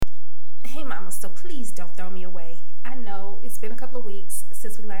Hey mama, so please don't throw me away. I know it's been a couple of weeks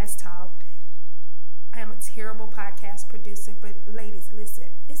since we last talked. I am a terrible podcast producer, but ladies, listen,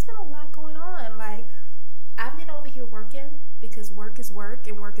 it's been a lot going on. Like, I've been over here working because work is work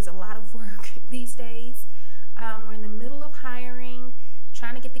and work is a lot of work these days. We're in the middle of hiring,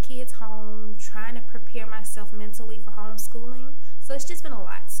 trying to get the kids home, trying to prepare myself mentally for homeschooling. So it's just been a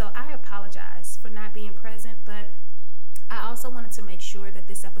lot. So I apologize for not being present, but I also wanted to make sure that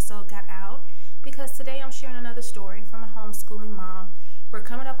this episode got out because today I'm sharing another story from a homeschooling mom. We're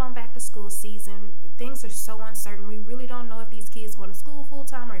coming up on back to school season. Things are so uncertain. We really don't know if these kids going to school full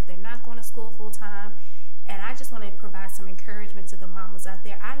time or if they're not going to school full time. And I just want to provide some encouragement to the mamas out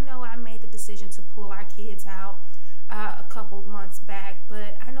there. I know I made the decision to pull our kids out a couple months back,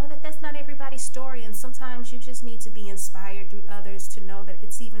 but I know that that's not everybody's story. And sometimes you just need to be inspired through others to know that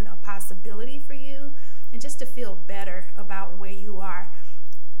it's even a possibility for you and just to feel better about where you are.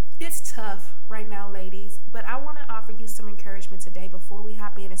 It's tough right now, ladies, but I want to offer you some encouragement today before we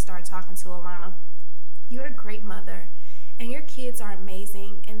hop in and start talking to Alana. You're a great mother, and your kids are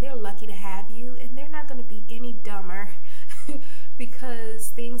amazing, and they're lucky to have you, and they're not going to be any dumber because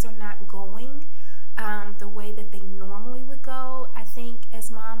things are not going the way that they normally would go. I think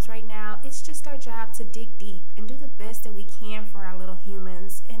as moms right now, it's just our job to dig deep and do the best that we can for our little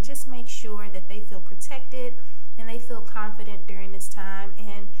humans and just make sure that they feel protected and they feel confident during this time.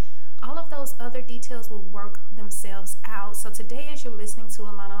 And all of those other details will work themselves out. So today, as you're listening to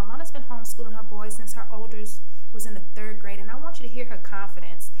Alana, Alana's been homeschooling her boys since her oldest was in the 3rd grade. And I want you to hear her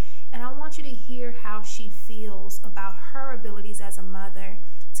confidence. And I want you to hear how she feels about her abilities as a mother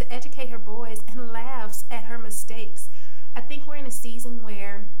to educate her boys and laughs at her mistakes. I think we're in a season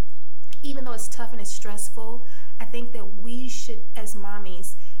where, even though it's tough and it's stressful, I think that we should, as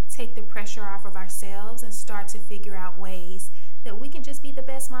mommies, take the pressure off of ourselves and start to figure out ways that we can just be the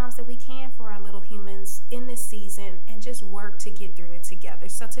best moms that we can for our little humans in this season and just work to get through it together.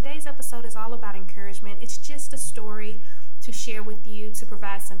 So today's episode is all about encouragement. It's just a story to share with you, to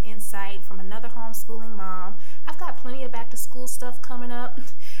provide some insight from another homeschooling mom. I've got plenty of back to school stuff coming up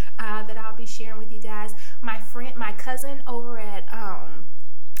that I'll be sharing with you guys. My cousin over at,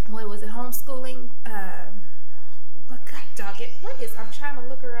 Homeschooling? I'm trying to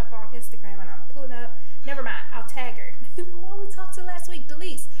look her up on Instagram and I'm pulling up. Never mind, I'll tag her. The one we talked to last week,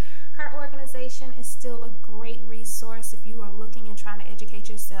 Delise. Her organization is still a great resource if you are looking and trying to educate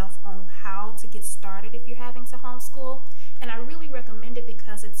yourself on how to get started if you're having to homeschool. And I really recommend it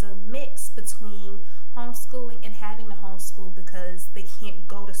because it's a mix between homeschooling and having to homeschool because they can't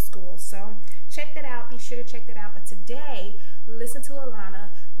go to school. So check that out. Be sure to check that out. But today, listen to Alana.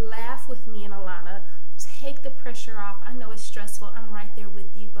 Laugh with me and Alana. Take the pressure off. I know it's stressful. I'm right there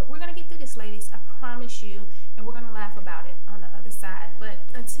with you. But we're going to get through this, ladies. I promise you. And we're going to laugh about it on the other side. But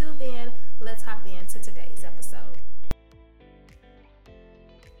until then, let's hop into today's episode.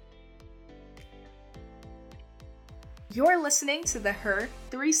 You're listening to the Her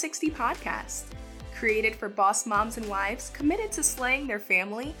 360 podcast, created for boss moms and wives committed to slaying their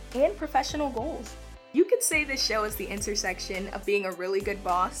family and professional goals. You could say this show is the intersection of being a really good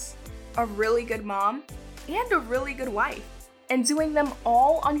boss, a really good mom, and a really good wife, and doing them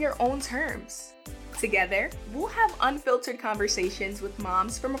all on your own terms. Together, we'll have unfiltered conversations with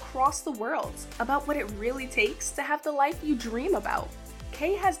moms from across the world about what it really takes to have the life you dream about.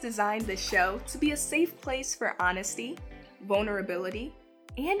 Kay has designed this show to be a safe place for honesty, vulnerability,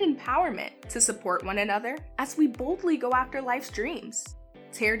 and empowerment to support one another as we boldly go after life's dreams,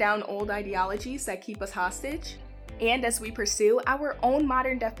 tear down old ideologies that keep us hostage, and as we pursue our own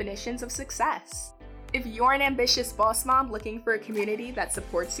modern definitions of success. If you're an ambitious boss mom looking for a community that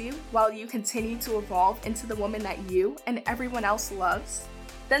supports you while you continue to evolve into the woman that you and everyone else loves,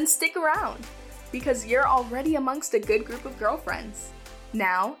 then stick around, because you're already amongst a good group of girlfriends.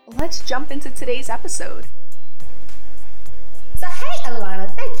 Now, let's jump into today's episode. So, hey,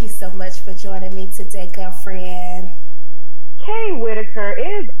 Alana, thank you so much for joining me today, girlfriend. Kay Whitaker,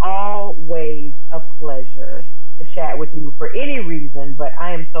 it is always a pleasure to chat with you for any reason, but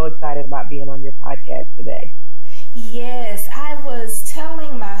I am so excited about being on your podcast today. Yes, I was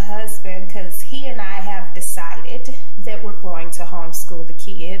telling my husband, because he and I have decided that we're going to homeschool the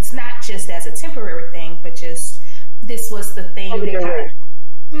kids, not just as a temporary thing, but just this was the thing.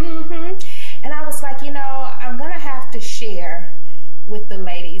 And I was like, I'm going to have to share with the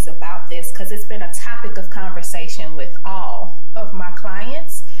ladies about this because it's been a topic of conversation with all of my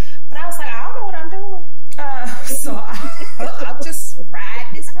clients. But I was like, I don't know what I'm doing. So I'll just ride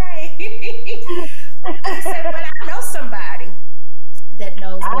this ride. I said, but I know somebody that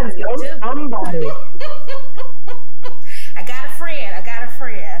knows what to do. Somebody. I got a friend.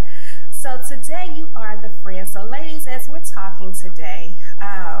 So today you are the friend. So ladies, as we're talking today,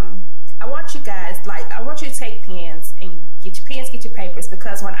 I want you guys, I want you to take pens and get your papers,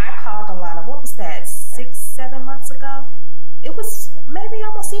 because when I called Alana, what was that, 6-7 months ago? It was maybe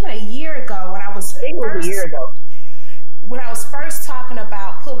almost even a year ago when I was first talking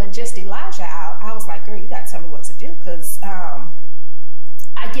about pulling just Elijah out. I was like, girl, you got to tell me what to do, because I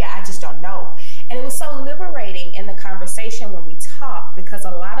just don't know. And it was so liberating in the conversation when we talked, because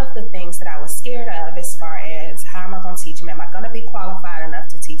a lot of the things that I was scared of, as far as how am I going to teach him? Am I going to be qualified enough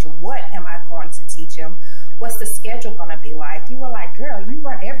to teach him? What am I going to teach him? What's the schedule going to be like? You were like, girl, you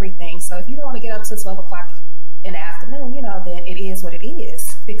run everything. So if you don't want to get up till 12 o'clock in the afternoon, then it is what it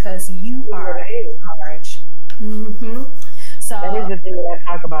is, because you are in charge. Mm-hmm. So that is the thing that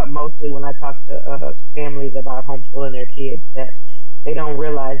I talk about mostly when I talk to families about homeschooling their kids, that they don't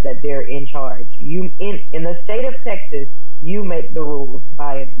realize that they're in charge. You in the state of Texas, you make the rules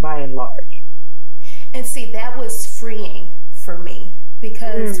by and large. And see, that was freeing for me,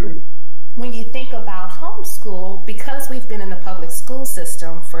 because when you think about homeschool, because we've been in the public school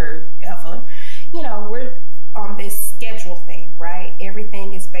system forever, we're on this schedule thing, right?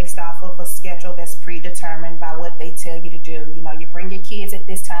 Everything is based off of a schedule that's predetermined by what they tell you to do. You bring your kids at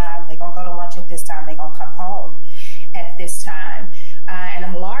this time, they're going to go to lunch at this time, they're going to come home at this time. And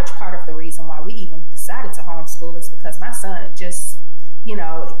a large part of the reason why we even decided to homeschool is because my son just,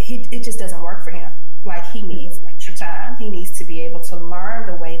 it just doesn't work for him. Like, he needs extra time. He needs to be able to learn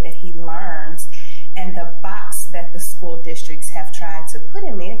the way that he learns. And the box that the school districts have tried to put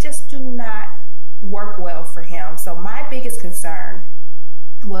him in just do not work well for him. So my biggest concern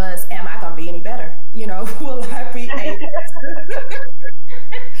was, am I going to be any better? Will I be able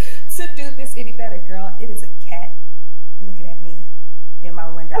to do this any better? Girl, it is a cat looking at me in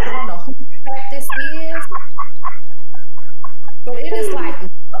my window. I don't know whose cat this is, but it is like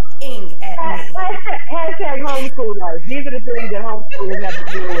looking at me. Hashtag homeschoolers. These are the things that homeschoolers have to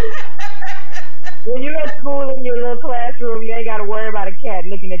deal with. When you're at school in your little classroom, you ain't got to worry about a cat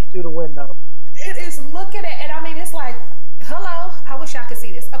looking at you through the window. It is looking at, and I mean, it's like, hello, I wish y'all could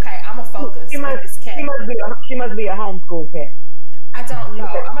see this. Okay, I'm going to focus on this cat. She must be a homeschool cat. I don't know.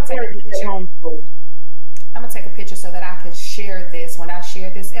 I'm going to take a picture. I'm going to take a picture so that I can share this when I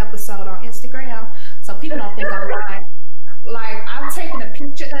share this episode on Instagram, so people don't think I'm lying. Like, I'm taking a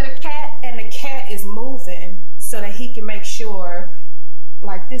picture of the cat, and the cat is moving so that he can make sure,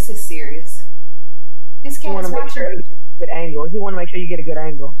 like, this is serious. This cat is watching. Good angle. You want to make sure you get a good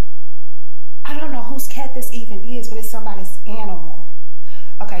angle. I don't know whose cat this even is, but it's somebody's animal.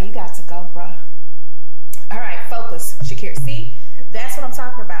 Okay, you got to go, bruh. All right, focus, Shakira. See, that's what I'm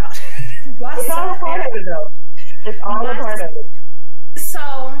talking about. It's all a part of it, though. It's all a part of it.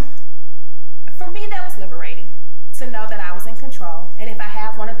 So, for me, that was liberating to know that I was in control. And if I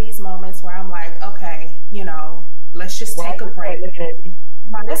have one of these moments where I'm like, okay, let's just take a break.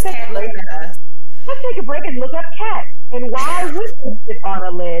 Why this cat looking at us? Let's take a break and look up cat. And why would you sit on a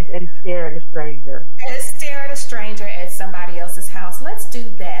ledge and stare at a stranger? And stare at a stranger at somebody else's house. Let's do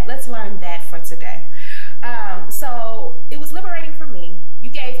that. Let's learn that for today. So it was liberating for me. You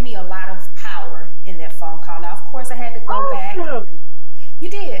gave me a lot of power in that phone call. Now, of course, I had to go back. You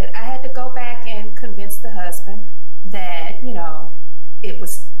did. I had to go back and convince the husband that, it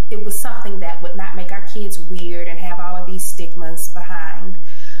was something that would not make our kids weird and have all of these stigmas behind.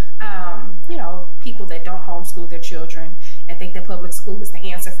 People that don't homeschool their children and think that public school is the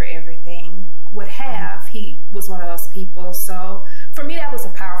answer for everything he was one of those people. So for me, that was a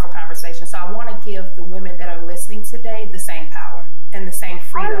powerful conversation. So I want to give the women that are listening today the same power and the same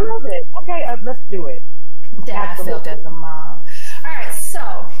freedom. I love it. Okay, let's do it. That Absolutely. I felt as a mom. All right,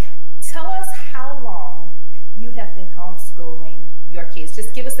 so tell us how long you have been homeschooling your kids.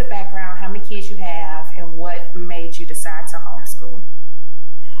 Just give us the background, how many kids you have, and what made you decide to homeschool.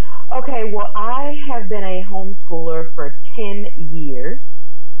 Okay, well, I have been a homeschooler for 10 years.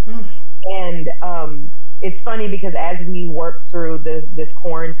 And it's funny because as we work through this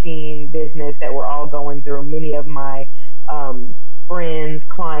quarantine business that we're all going through, many of my friends,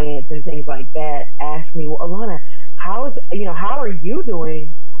 clients, and things like that ask me, well, Alana, how are you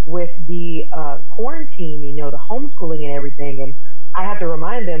doing with the quarantine, the homeschooling and everything? And I have to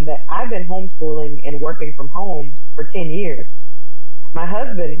remind them that I've been homeschooling and working from home for 10 years. My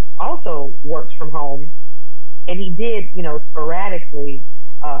husband also works from home, and he did, sporadically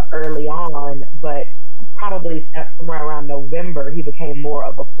early on, but probably somewhere around November, he became more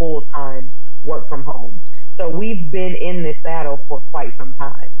of a full-time work from home. So we've been in this battle for quite some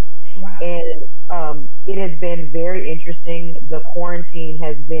time. Wow. And it has been very interesting. The quarantine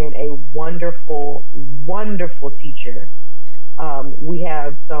has been a wonderful, wonderful teacher. We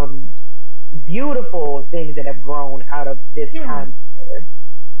have some beautiful things that have grown out of this time together.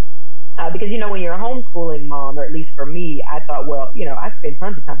 Because, you know, when you're a homeschooling mom, or at least for me, I thought, well, you know, I spend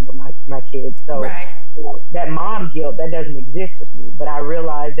tons of time with my kids. So you know, that mom guilt, that doesn't exist with me. But I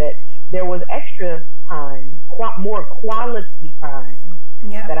realized that there was extra time, more quality time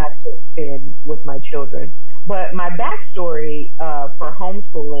that I could spend with my children. But my backstory for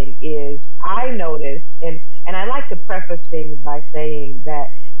homeschooling is I noticed, and I like to preface things by saying that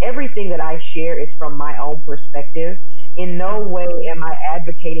everything that I share is from my own perspective. In no way am I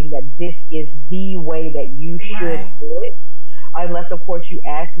advocating that this is the way that you should do it, unless, of course, you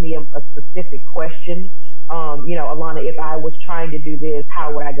ask me a specific question. You know, Alana, if I was trying to do this,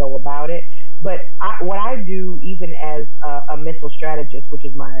 how would I go about it? But what I do, even as a mental strategist, which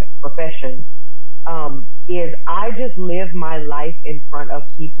is my profession, is I just live my life in front of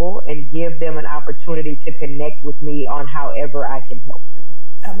people and give them an opportunity to connect with me on however I can help them.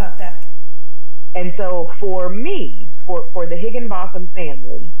 I love that. And so for me, for the Higginbotham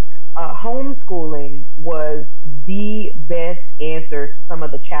family, homeschooling was the best answer to some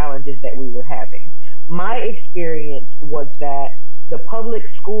of the challenges that we were having. My experience was that the public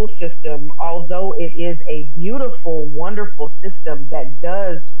school system, although it is a beautiful, wonderful system that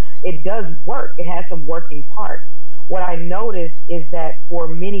does work, it has some working parts. What I noticed is that for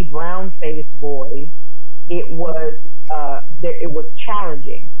many brown-faced boys, it was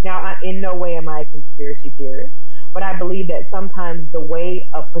challenging. Now, in no way am I a conspiracy theorist, but I believe that sometimes the way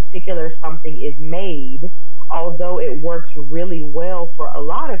a particular something is made, although it works really well for a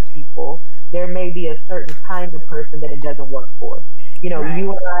lot of people, there may be a certain kind of person that it doesn't work for. You know,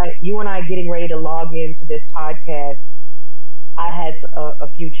 you and I getting ready to log into this podcast, I had a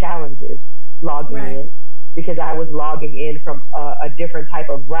few challenges logging in, because I was logging in from a different type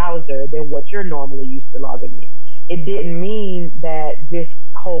of browser than what you're normally used to logging in. It didn't mean that this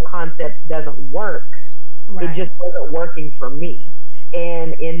whole concept doesn't work. It just wasn't working for me.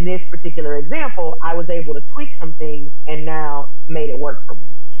 And in this particular example, I was able to tweak some things and now made it work for me.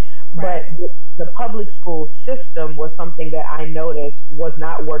 But the public school system was something that I noticed was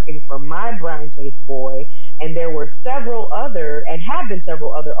not working for my brown-faced boy. And there were several other, and have been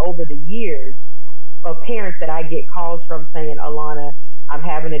several other over the years, of parents that I get calls from saying, Alana, I'm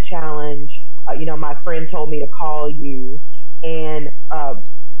having a challenge. You know, my friend told me to call you. And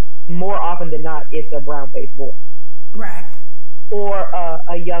more often than not, it's a brown-faced boy. Or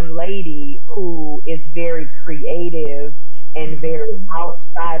a young lady who is very creative and very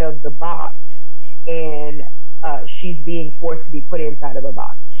outside of the box. And she's being forced to be put inside of a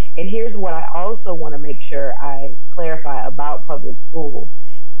box. And here's what I also want to make sure I clarify about public school.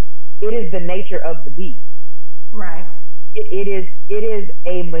 It is the nature of the beast. It is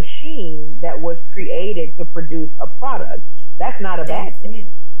a machine that was created to produce a product. That's not a bad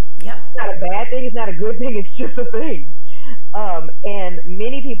thing. It's not a bad thing. It's not a good thing. It's just a thing. And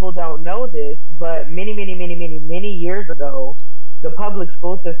many people don't know this, but many years ago, the public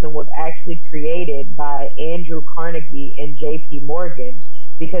school system was actually created by Andrew Carnegie and J.P. Morgan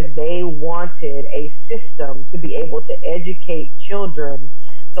because they wanted a system to be able to educate children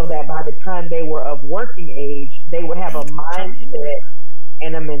so that by the time they were of working age, they would have a mindset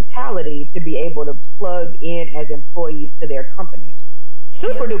and a mentality to be able to plug in as employees to their company.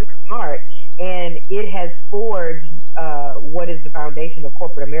 Super duper smart. And it has forged what is the foundation of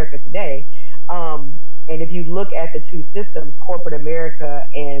corporate America today. And if you look at the two systems, corporate America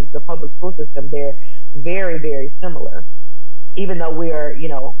and the public school system, they're very, very similar, even though we are, you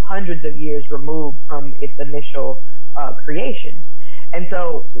know, hundreds of years removed from its initial creation. And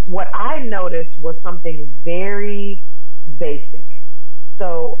so what I noticed was something very basic.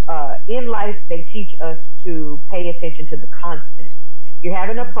 So in life, they teach us to pay attention to the constant. You're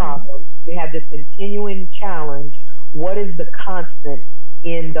having a problem, you have this continuing challenge. What is the constant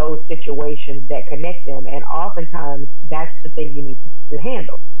in those situations that connect them? And oftentimes, that's the thing you need to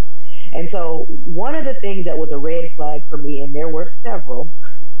handle. And so one of the things that was a red flag for me, and there were several,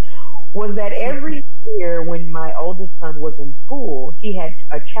 was that every year when my oldest son was in school, he had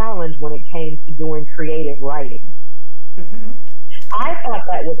a challenge when it came to doing creative writing. I thought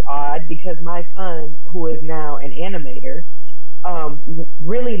that was odd because my son, who is now an animator,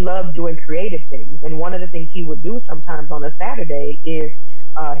 really loved doing creative things. And one of the things he would do sometimes on a Saturday is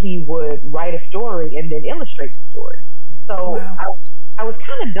he would write a story and then illustrate the story. So I was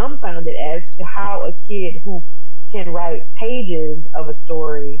kind of dumbfounded as to how a kid who can write pages of a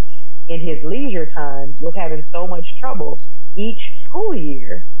story in his leisure time was having so much trouble each school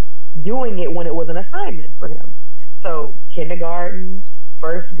year doing it when it was an assignment for him. So kindergarten,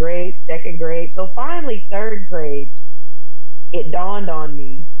 first grade, second grade. So finally, third grade, it dawned on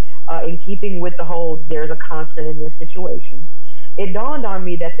me in keeping with the whole there's a constant in this situation, it dawned on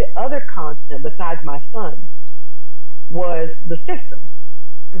me that the other constant besides my son was the system.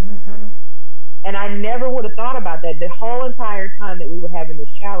 Mm-hmm. And I never would have thought about that. The whole entire time that we were having this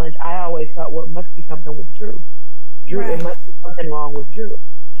challenge, I always thought, well, it must be something with Drew. Right. It must be something wrong with Drew.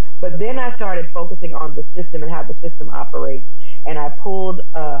 But then I started focusing on the system and how the system operates. And I pulled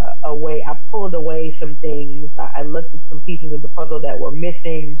away some things. I looked at some pieces of the puzzle that were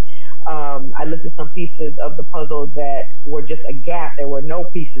missing. I looked at some pieces of the puzzle that were just a gap. There were no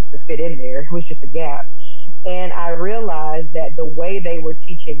pieces to fit in there. It was just a gap. And I realized that the way they were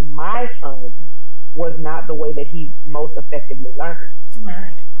teaching my son was not the way that he most effectively learned.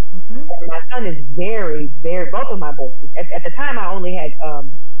 Right. Mm-hmm. And my son is very, very, both of my boys. At the time, I only had,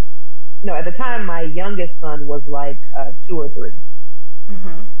 at the time, my youngest son was like 2 or 3.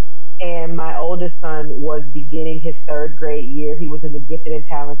 Mm-hmm. And my oldest son was beginning his 3rd grade year. He was in the gifted and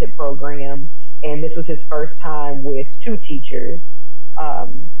talented program. And this was his first time with 2 teachers.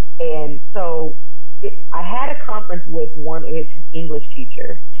 And so I had a conference with one of his English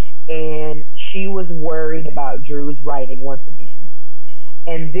teacher, and she was worried about Drew's writing once again.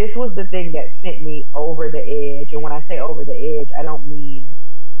 And this was the thing that sent me over the edge. And when I say over the edge, I don't mean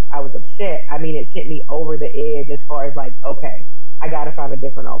I was upset. I mean, it sent me over the edge as far as like, okay, I got to find a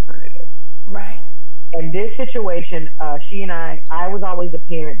different alternative. Right. And this situation, she and I was always a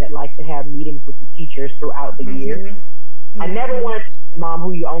parent that liked to have meetings with the teachers throughout the year. Mm-hmm. I never wanted to be the mom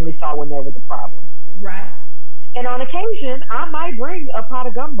who you only saw when there was a problem. Right. And on occasion, I might bring a pot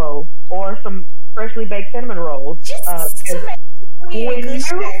of gumbo or some freshly baked cinnamon rolls. When you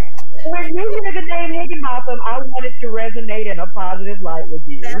hear the name Higginbotham, I want it to resonate in a positive light with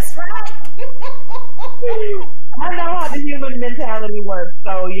you. That's right. I know how the human mentality works,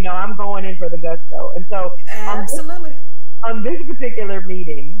 so I'm going in for the gusto. And so, absolutely, on this particular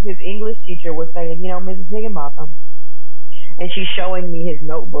meeting, his English teacher was saying, Mrs. Higginbotham, and she's showing me his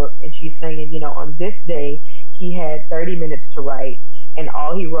notebook, and she's saying, on this day he had 30 minutes to write. And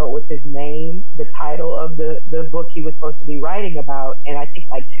all he wrote was his name, the title of the book he was supposed to be writing about, and I think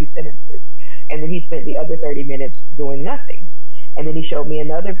like 2 sentences. And then he spent the other 30 minutes doing nothing. And then he showed me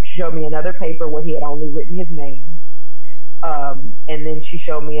another paper where he had only written his name. And then she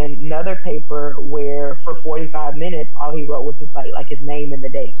showed me another paper where for 45 minutes all he wrote was just like his name and the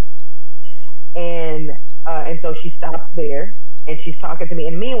date. And so she stops there and she's talking to me.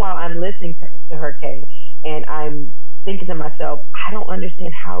 And meanwhile, I'm listening to her, Kay, and I'm thinking to myself, I don't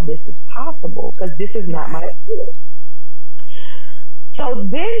understand how this is possible because this is not my field. So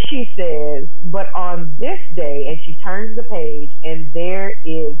then she says, but on this day, and she turns the page, and there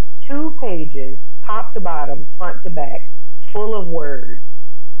is 2 pages, top to bottom, front to back, full of words.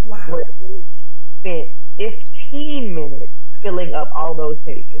 Wow. Where he spent 15 minutes filling up all those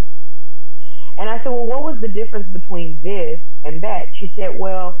pages. And I said, well, what was the difference between this and that? She said,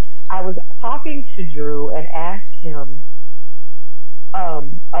 well, I was talking to Drew and asked him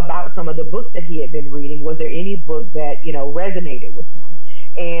about some of the books that he had been reading. Was there any book that, resonated with him?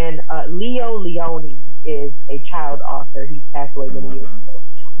 And Leo Leone is a child author. He's passed away many years ago.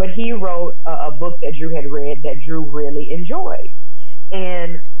 But he wrote a book that Drew had read that Drew really enjoyed.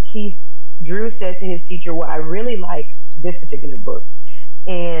 And Drew said to his teacher, well, I really like this particular book.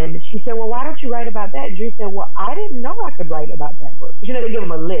 And she said, well, why don't you write about that? And Drew said, well, I didn't know I could write about that book. Because, they give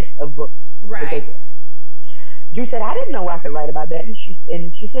him a list of books. Right. Drew said, I didn't know I could write about that. And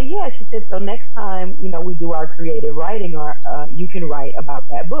she said, yeah. She said, so next time, we do our creative writing, or you can write about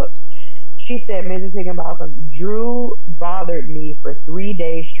that book. She said, Mrs. Higginbotham, Drew bothered me for 3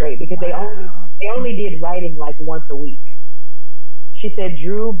 days straight because they only did writing like once a week. She said,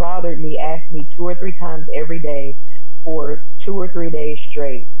 Drew bothered me, asked me 2 or 3 times every day for 2 or 3 days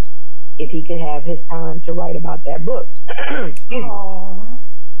straight if he could have his time to write about that book.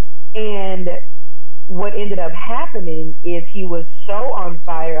 And what ended up happening is he was so on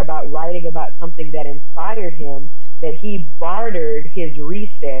fire about writing about something that inspired him that he bartered his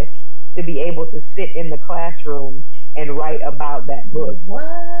recess to be able to sit in the classroom and write about that book. What?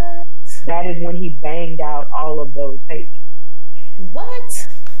 That is when he banged out all of those pages. What?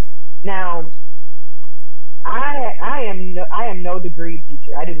 Now, I am no degree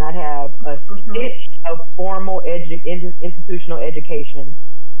teacher. I do not have a stitch of formal institutional education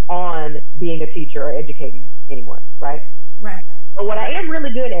on being a teacher or educating anyone, right? Right. But what I am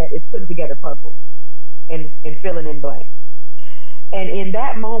really good at is putting together puzzles and filling in blanks. And in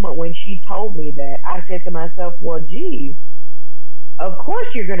that moment when she told me that, I said to myself, well, geez, of course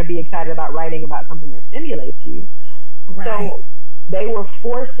you're going to be excited about writing about something that stimulates you. Right. So they were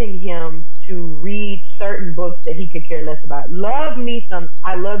forcing him to read certain books that he could care less about.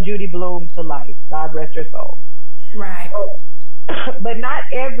 I love Judy Blume to life. God rest her soul. Right. But not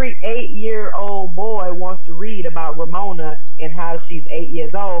every 8-year-old boy wants to read about Ramona and how she's 8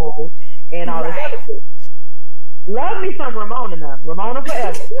 years old and all this other shit. Love me some Ramona now. Ramona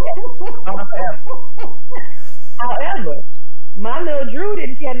forever. Ramona forever. However, my little Drew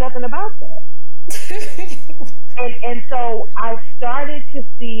didn't care nothing about that. And so I started to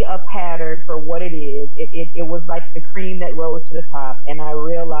see a pattern for what it is. It was like the cream that rose to the top. And I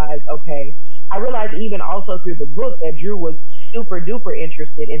realized even also through the book that Drew was super duper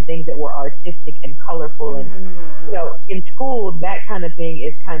interested in things that were artistic and colorful. And, in school, that kind of thing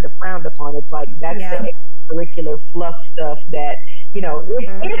is kind of frowned upon. It's like, that's the extracurricular fluff stuff that,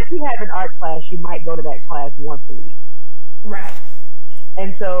 if you have an art class, you might go to that class once a week. Right.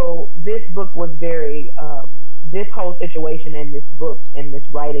 And so this book was very, this whole situation and this book and this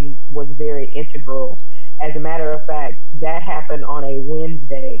writing was very integral. As a matter of fact, that happened on a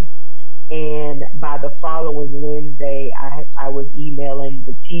Wednesday. And by the following Wednesday, I was emailing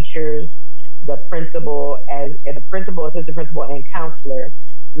the teachers, the principal, assistant principal, and counselor,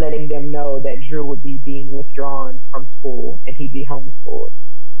 letting them know that Drew would be being withdrawn from school and he'd be homeschooled.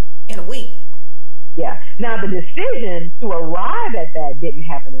 In a week. Yeah. Now, the decision to arrive at that didn't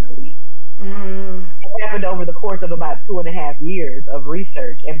happen in a week. It happened over the course of about 2.5 years of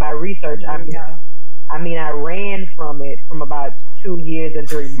research. And by research, I mean I ran from it from about 2 years and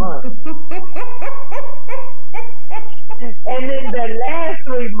 3 months. And then the last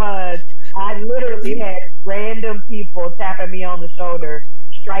 3 months, I literally had random people tapping me on the shoulder,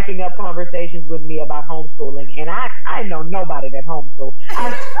 striking up conversations with me about homeschooling. And I know nobody that homeschool.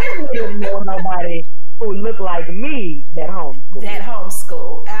 I certainly didn't know nobody who looked like me that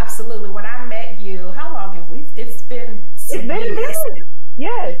homeschool. Absolutely. When I met you, how long have we? It's been years.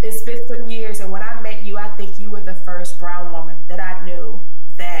 Yes. It's been some years. And when I met you, I think you were the first brown woman that I knew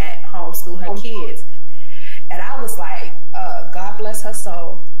that homeschooled her kids. And I was like, God bless her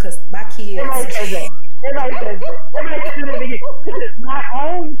soul, because my kids. Everybody says that. My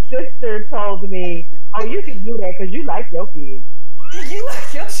own sister told me, oh, you can do that because you like your kids. You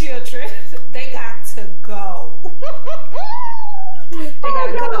like your children. They got to go. They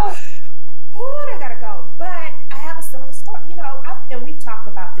gotta go. Ooh, they gotta go. But I have a similar story. And we've talked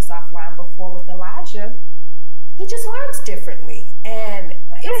about this offline before with Elijah. He just learns differently. And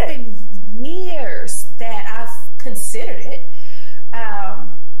it's been years that I've considered it.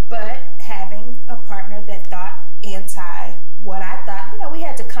 But having a partner that thought anti what I thought, we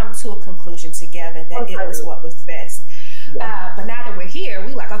had to come to a conclusion together that it was what was best. Yeah. But now that we're here,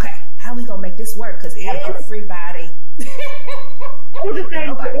 we like, okay, how are we gonna make this work? Because everybody,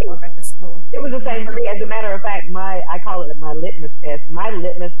 nobody going back to school. It was the same for me. As a matter of fact, I call it my litmus test. My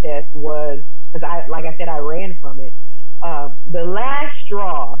litmus test was, because like I said, I ran from it. The last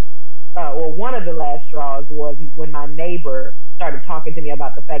straw, one of the last straws was when my neighbor started talking to me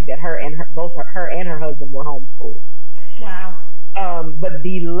about the fact that both her and her husband were homeschooled. Wow. But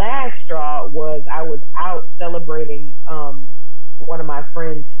the last straw was I was out celebrating one of my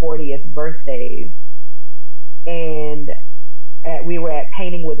friend's 40th birthdays, and we were at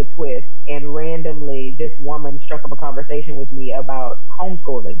Painting with a Twist, and randomly this woman struck up a conversation with me about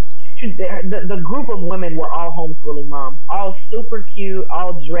homeschooling. The group of women were all homeschooling moms, all super cute,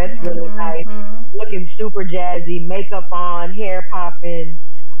 all dressed really nice, looking super jazzy, makeup on, hair popping,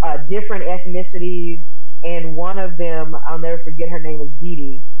 different ethnicities. And one of them, I'll never forget, her name was Dee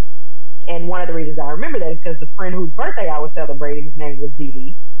Dee. And one of the reasons I remember that is because the friend whose birthday I was celebrating, his name was Dee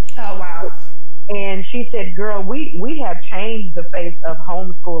Dee. Oh, wow. And she said, girl, we have changed the face of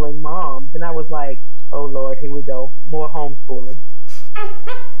homeschooling moms. And I was like, oh, Lord, here we go. More homeschooling.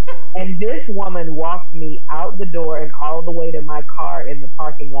 And this woman walked me out the door and all the way to my car in the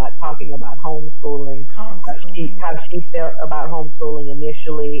parking lot talking about homeschooling. How she felt about homeschooling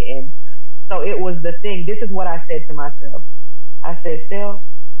initially. And so it was the thing. This is what I said to myself. I said, Self,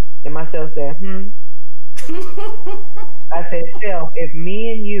 and myself said, I said, Self, if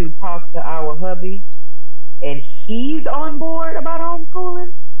me and you talk to our hubby and he's on board about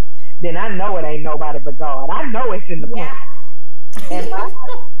homeschooling, then I know it ain't nobody but God. I know it's in the plan. And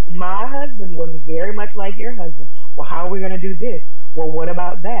my husband was very much like your husband. Well, how are we going to do this? Well, what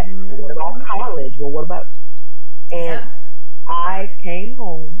about that? Well, what about college? Well, what about... And I came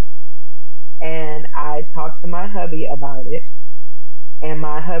home and I talked to my hubby about it. And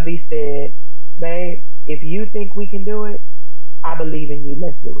my hubby said, babe, if you think we can do it, I believe in you.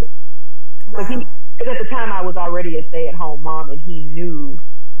 Let's do it. Because at the time I was already a stay-at-home mom, and he knew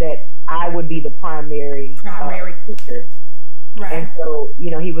that I would be the primary teacher. Right. And so,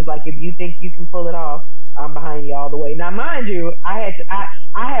 he was like, if you think you can pull it off, I'm behind you all the way. Now, mind you, I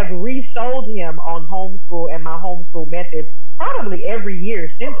have resold him on homeschool and my homeschool methods probably every year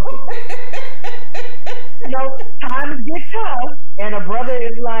since. Times get tough, and a brother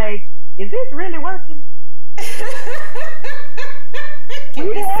is like, is this really working?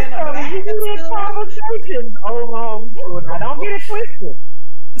 We had conversations over homeschool. Now, don't get it twisted.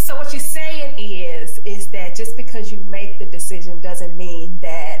 So what you're saying is that just because you make the decision doesn't mean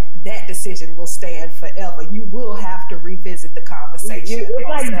that decision will stand forever. You will have to revisit the conversation. It's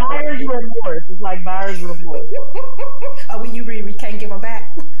like buyer's remorse. It's like buyer's remorse. Oh, we can't give them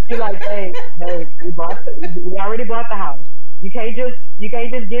back. You're like, hey, we already bought the house. You can't just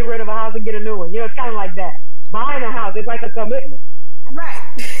get rid of a house and get a new one. It's kind of like that. Buying a house, it's like a commitment. Right.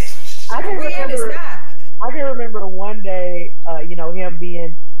 I can remember one day, him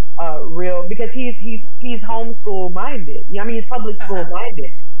being real, because he's homeschool minded. He's public school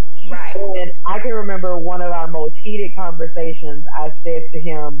minded. Right. And I can remember one of our most heated conversations. I said to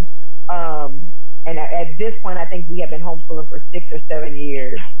him, and at this point, I think we had been homeschooling for 6 or 7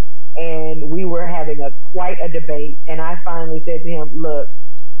 years, and we were having quite a debate. And I finally said to him, look,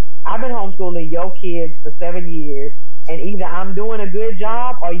 I've been homeschooling your kids for 7 years, and either I'm doing a good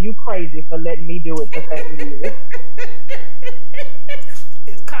job or you crazy for letting me do it for 7 years.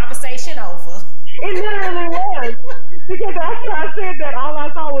 It's conversation over. It literally was. Because after I said that, all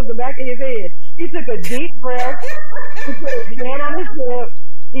I saw was the back of his head. He took a deep breath. He put his hand on his hip.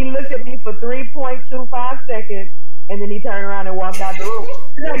 He looked at me for 3.25 seconds, and then he turned around and walked out the room.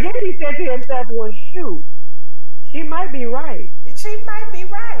 And I guess he said to himself, well, shoot, she might be right. She might be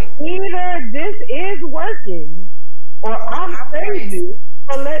right. Either this is working, or I'm crazy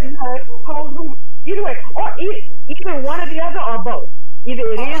for letting her homeschool. Either way, or either one or the other, or both. Either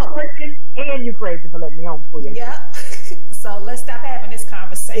it is working, and you're crazy for letting me homeschool you. Yeah. So let's stop having this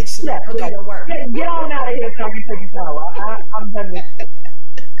conversation. Yeah, do your work. Yeah, get on out of here so I can take a shower. I'm done with it.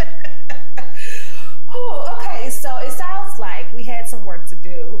 Oh, okay. So it sounds like we had some work to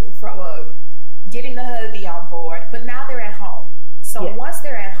do from getting the hubby on board, but now they're at home. So once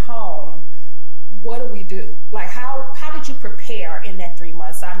they're at home, what do we do? Like, how did you prepare in that 3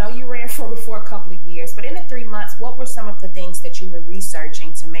 months? I know you ran for a couple of years, but in the 3 months, what were some of the things that you were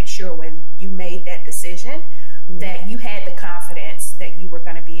researching to make sure when you made that decision that you had the confidence that you were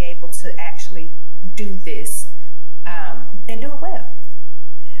going to be able to actually do this and do it well?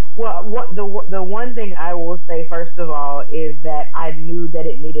 Well, the one thing I will say, first of all, is that I knew that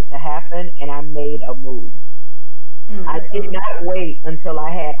it needed to happen, and I made a move. Mm-hmm. I did not wait until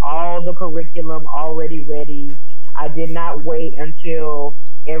I had all the curriculum already ready. I did not wait until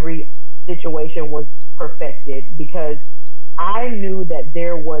every situation was perfected, because I knew that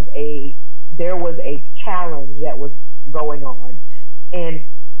there was a challenge that was going on. And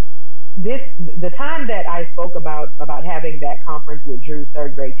the time that I spoke about having that conference with Drew's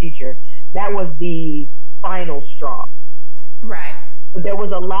third grade teacher, that was the final straw. Right. But there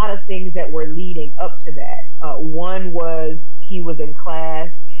was a lot of things that were leading up to that. One was he was in class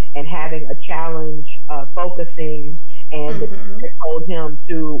and having a challenge focusing, and the teacher told him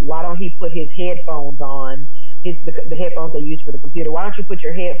why don't he put his headphones on, the headphones they use for the computer. Why don't you put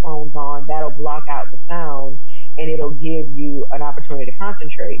your headphones on? That'll block out the sound, and it'll give you an opportunity to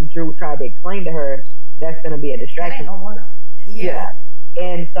concentrate. And Drew tried to explain to her that's going to be a distraction. Yeah.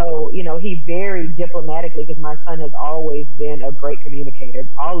 And so, he very diplomatically, because my son has always been a great communicator,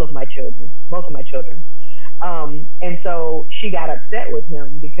 most of my children. And so she got upset with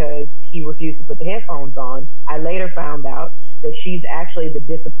him because he refused to put the headphones on. I later found out that she's actually the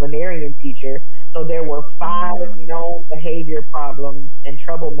disciplinarian teacher. So there were 5 known behavior problems and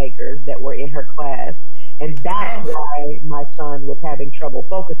troublemakers that were in her class. And that's why my son was having trouble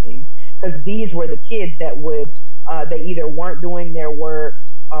focusing, because these were the kids that would, they either weren't doing their work,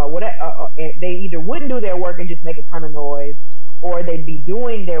 they either wouldn't do their work and just make a ton of noise, or they'd be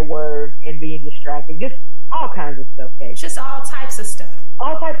doing their work and being distracted. Just all kinds of stuff, Kate. Just all types of stuff.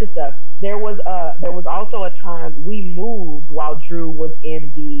 All types of stuff. There was also a time we moved while Drew was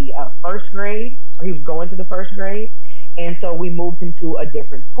in the first grade, or he was going to the first grade, and so we moved him to a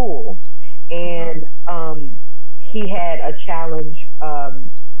different school, and he had a challenge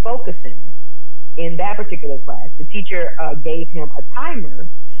focusing in that particular class. The teacher gave him a timer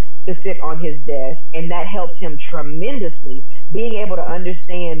to sit on his desk, and that helped him tremendously, being able to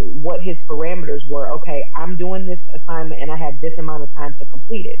understand what his parameters were. Okay, I'm doing this assignment and I have this amount of time to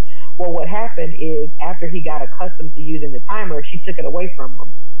complete it. Well, what happened is after he got accustomed to using the timer, she took it away from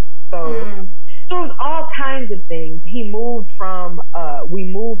him. So it was all kinds of things. We moved from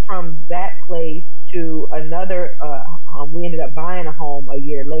that place to another home. We ended up buying a home a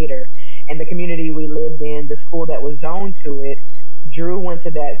year later, and the community we lived in, the school that was zoned to it, Drew went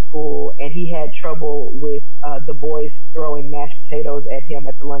to that school, and he had trouble with the boys throwing mashed potatoes at him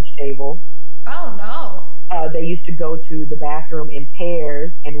at the lunch table. Oh, no. They used to go to the bathroom in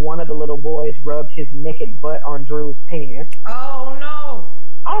pairs, and one of the little boys rubbed his naked butt on Drew's pants. Oh, no.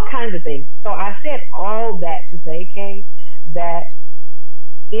 All kinds of things. So I said all that to say, Kay, that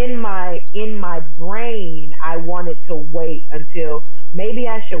in my brain, I wanted to wait until maybe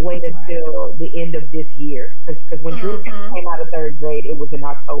I should wait until the end of this year, because when Drew came out of third grade, it was in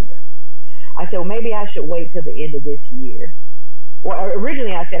October. I said, well, maybe I should wait till the end of this year. Well,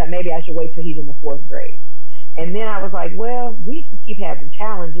 originally I said maybe I should wait till he's in the fourth grade. And then I was like, well, we keep having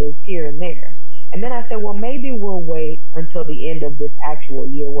challenges here and there. And then I said, well, maybe we'll wait until the end of this actual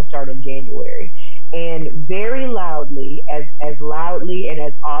year. We'll start in January. And very loudly, as loudly and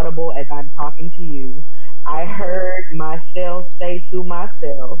as audible as I'm talking to you, I heard myself say to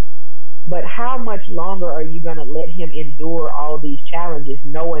myself, but how much longer are you going to let him endure all these challenges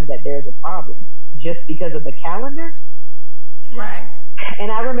knowing that there's a problem just because of the calendar? Right. And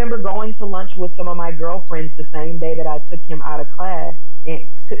I remember going to lunch with some of my girlfriends the same day that I took him out of class and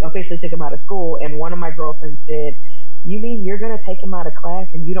officially took him out of school. And one of my girlfriends said, you mean you're going to take him out of class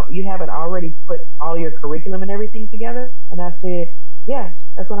and you haven't already put all your curriculum and everything together? And I said, yeah,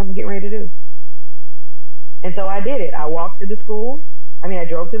 that's what I'm getting ready to do. And so I did it. I drove to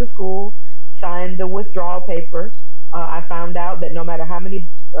the school, signed the withdrawal paper. I found out that no matter how much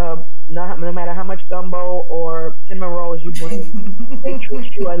gumbo or cinnamon rolls you bring, they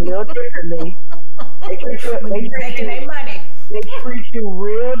treat you a little differently. They treat you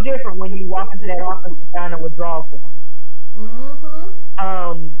real different when you walk into that office to sign a withdrawal form.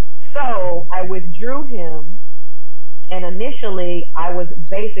 So I withdrew him, and initially I was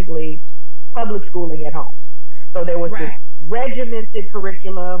basically public schooling at home. So there was this regimented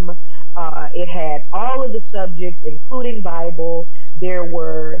curriculum. It had all of the subjects, including Bible. There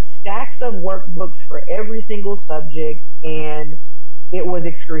were stacks of workbooks for every single subject, and it was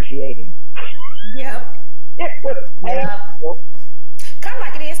excruciating. Yep. It was painful. Kind of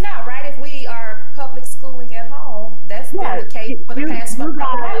like it is now, right? If we are public schooling at home, that's been the case for the past couple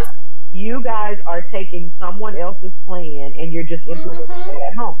months. You guys are taking someone else's plan, and you're just implementing it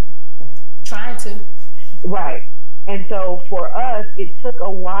at home. Trying to. Right. And so for us, it took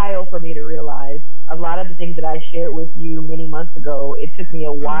a while for me to realize a lot of the things that I shared with you many months ago. It took me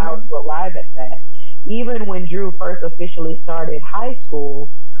a while to arrive at that. Even when Drew first officially started high school,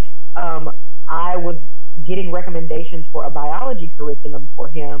 I was getting recommendations for a biology curriculum for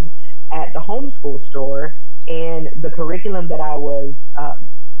him at the homeschool store. And the curriculum that I was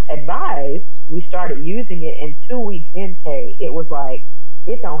advised, we started using it, and 2 weeks in, Kay, it was like,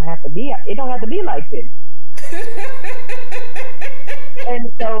 it don't have to be like this.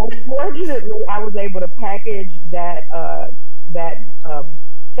 And so fortunately I was able to package that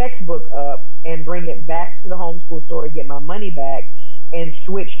textbook up and bring it back to the homeschool store and get my money back and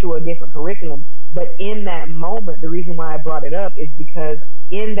switch to a different curriculum. But in that moment, the reason why I brought it up is because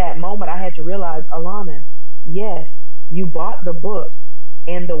in that moment I had to realize, Alana, yes, you bought the book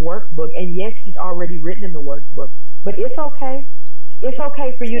and the workbook, and yes, he's already written in the workbook, but it's okay. It's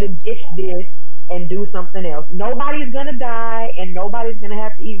okay for you to ditch this and do something else. Nobody's gonna die, and nobody's gonna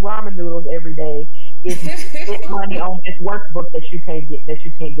have to eat ramen noodles every day if you spend money on this workbook that you can't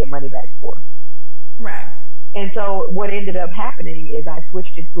get money back for. Right. And so what ended up happening is I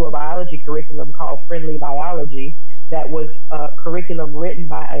switched it to a biology curriculum called Friendly Biology. That was a curriculum written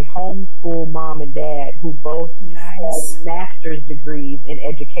by a homeschool mom and dad who both had master's degrees in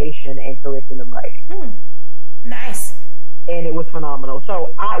education and curriculum writing. Nice. And it was phenomenal.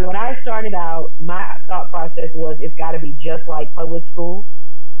 So when I started out, my thought process was it's got to be just like public school.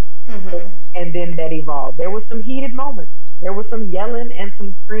 And then that evolved. There were some heated moments. There was some yelling and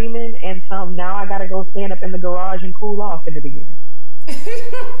some screaming and some, now I got to go stand up in the garage and cool off in the beginning.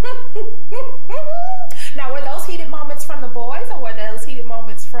 Now, were those heated moments from the boys, or were those heated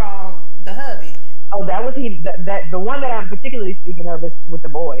moments from the hubby? Oh, that was heated. The one that I'm particularly speaking of is with the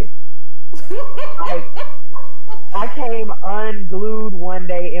boys. Like, I came unglued one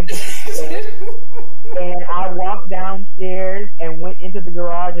day in particular, and I walked downstairs and went into the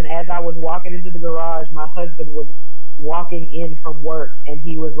garage, and as I was walking into the garage, my husband was walking in from work, and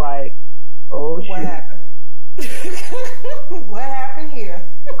he was like, oh, what happened? What happened here?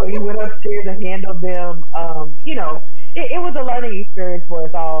 So he went upstairs and handled them. It was a learning experience for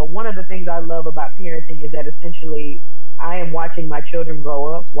us all. One of the things I love about parenting is that essentially I am watching my children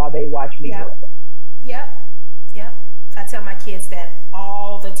grow up while they watch me grow up. Yep. I tell my kids that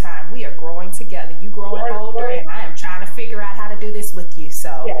all the time. We are growing together. You growing older, and I am trying to figure out how to do this with you.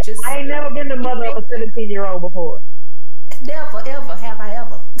 So I ain't never been the mother of a 17-year-old before. Never, ever have I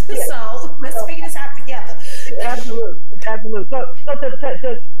ever. Yeah. So let's figure this out together. Absolutely. So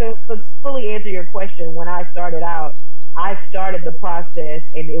to fully answer your question, when I started out, I started the process,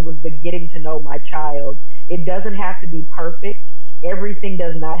 and it was the getting to know my child. It doesn't have to be perfect. Everything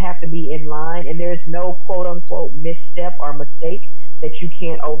does not have to be in line, and there's no quote unquote misstep or mistake that you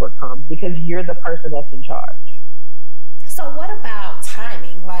can't overcome because you're the person that's in charge. So what about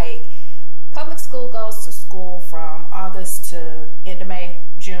timing? Like, public school goes to school from August to end of May,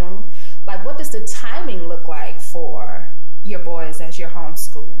 June. Like, what does the timing look like for your boys as you're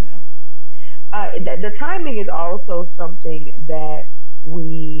homeschooling them? The timing is also something that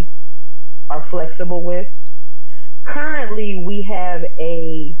we are flexible with. Currently, we have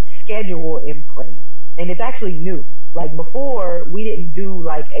a schedule in place, and it's actually new. Like, before, we didn't do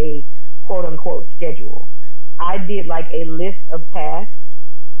like a quote unquote schedule. I did like a list of tasks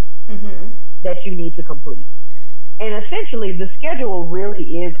that you need to complete. And essentially, the schedule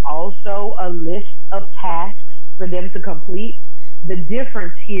really is also a list of tasks for them to complete. The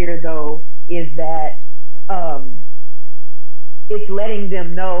difference here, though, is that it's letting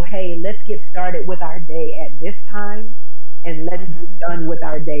them know, hey, let's get started with our day at this time, and let's be done with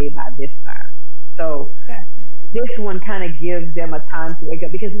our day by this time. So this one kind of gives them a time to wake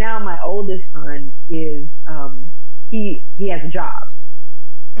up, because now my oldest son is, he has a job.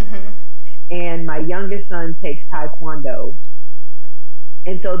 And my youngest son takes Taekwondo.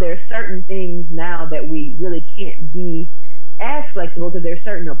 And so there's certain things now that we really can't be as flexible, because there's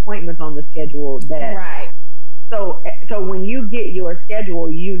certain appointments on the schedule that... Right. So when you get your schedule,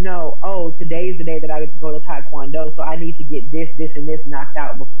 you know, oh, today's the day that I get to go to Taekwondo, so I need to get this, and this knocked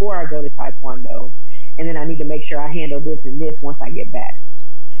out before I go to Taekwondo. And then I need to make sure I handle this and this once I get back.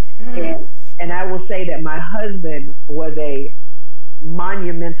 And I will say that my husband was a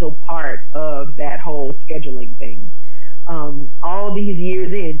monumental part of that whole scheduling thing. All these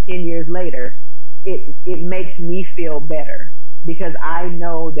years in, 10 years later, it makes me feel better, because I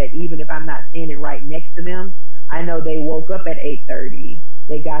know that even if I'm not standing right next to them, I know they woke up at 8:30,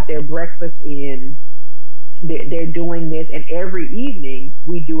 they got their breakfast in, they're doing this, and every evening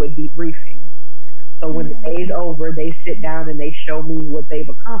we do a debriefing. So when the day's over, they sit down and they show me what they've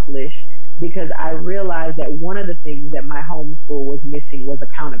accomplished, because I realized that one of the things that my homeschool was missing was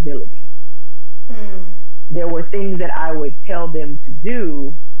accountability. There were things that I would tell them to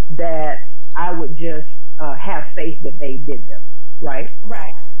do that I would just have faith that they did them, right?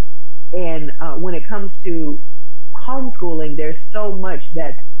 Right. And when it comes to homeschooling, there's so much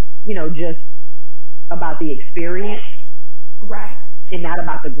that's, just about the experience. Right. And not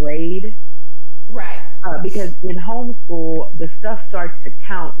about the grade. Right. Because in homeschool, the stuff starts to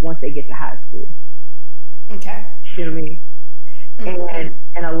count once they get to high school. Okay. You know what I mean?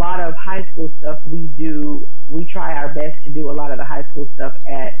 And a lot of high school stuff we try our best to do a lot of the high school stuff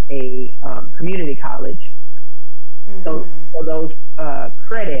at a community college. So those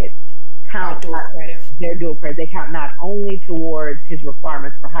credits count. They're dual credit. They count not only towards his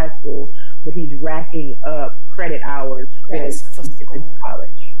requirements for high school, but he's racking up credit hours for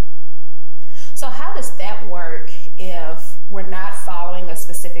college. So how does that work if we're not following a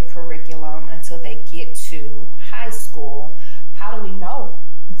specific curriculum until they get to high school? How do we know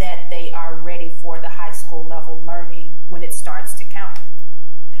that they are ready for the high school level learning when it starts to count?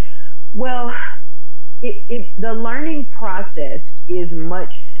 Well, the learning process is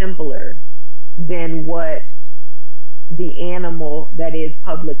much simpler than what the animal that is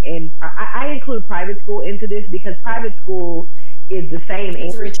public, and I include private school into this, because private school is the same.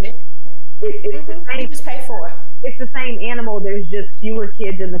 It's rigid. It's the same. You just pay for it. It's the same animal. There's just fewer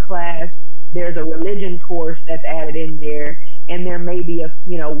kids in the class. There's a religion course that's added in there, and there may be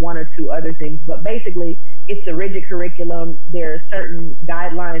one or two other things, but basically it's a rigid curriculum. There are certain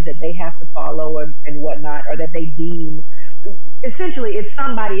guidelines that they have to follow and whatnot, or that they deem. Essentially, it's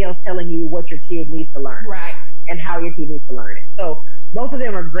somebody else telling you what your kid needs to learn, right, and how your kid needs to learn it. So both of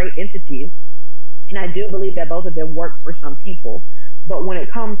them are great entities, and I do believe that both of them work for some people. But when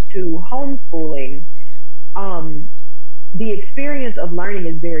it comes to homeschooling, the experience of learning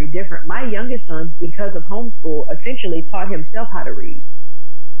is very different. My youngest son, because of homeschool, essentially taught himself how to read.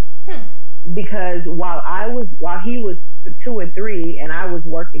 Because while he was 2 and 3, and I was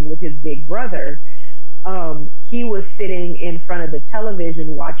working with his big brother, he was sitting in front of the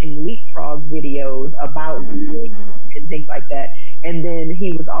television watching leapfrog videos about reading and things like that. And then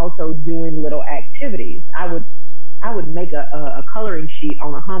he was also doing little activities. I would make a coloring sheet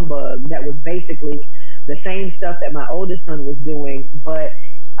on a humbug that was basically the same stuff that my oldest son was doing, but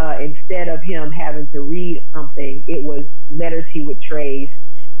instead of him having to read something, it was letters he would trace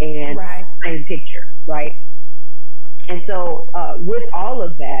and same picture, right? And so with all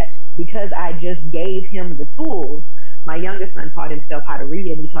of that, because I just gave him the tools, my youngest son taught himself how to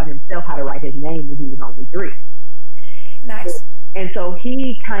read, and he taught himself how to write his name when he was only 3. Nice. And so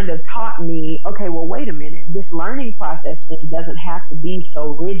he kind of taught me, okay, well, wait a minute. This learning process thing doesn't have to be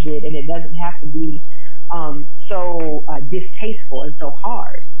so rigid, and it doesn't have to be so distasteful and so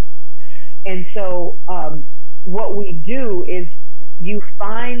hard. And so what we do is you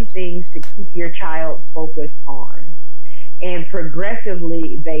find things to keep your child focused on, and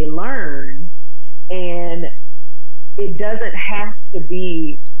progressively they learn. And it doesn't have to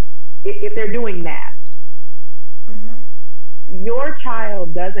be, if they're doing math, your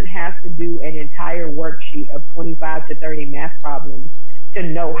child doesn't have to do an entire worksheet of 25 to 30 math problems to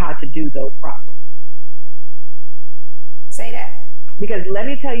know how to do those problems. Say that. Because let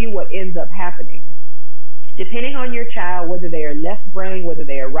me tell you what ends up happening. Depending on your child, whether they are left brain, whether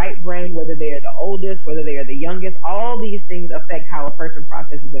they are right brain, whether they are the oldest, whether they are the youngest, all these things affect how a person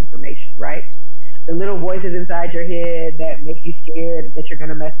processes information, right? The little voices inside your head that make you scared that you're going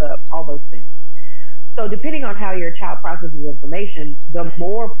to mess up, all those things. So depending on how your child processes information, the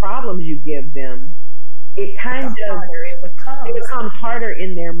more problems you give them, it becomes harder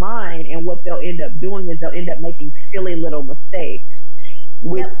in their mind. And what they'll end up doing is they'll end up making silly little mistakes,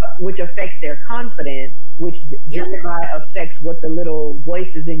 which affects their confidence, which thereby affects what the little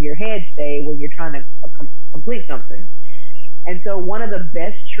voices in your head say when you're trying to complete something. And so one of the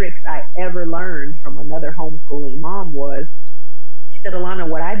best tricks I ever learned from another homeschooling mom was, she said, Alana,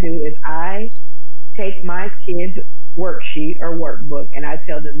 what I do is I take my kids' worksheet or workbook and I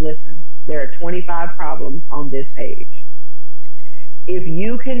tell them, listen, there are 25 problems on this page. If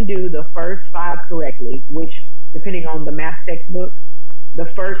you can do the first 5 correctly, which depending on the math textbook, the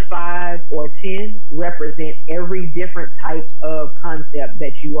first 5 or 10 represent every different type of concept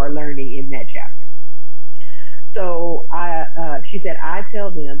that you are learning in that chapter. So she said, I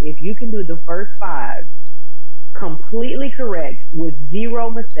tell them, if you can do the first 5 completely correct with 0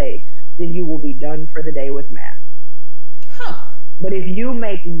 mistakes, then you will be done for the day with math. But if you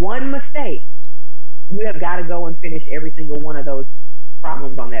make 1 mistake, you have got to go and finish every single one of those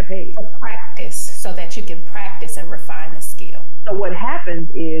problems on that page. For practice, so that you can practice and refine the skill. So what happens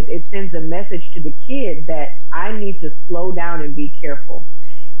is it sends a message to the kid that I need to slow down and be careful.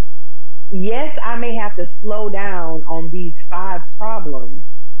 Yes, I may have to slow down on these 5 problems,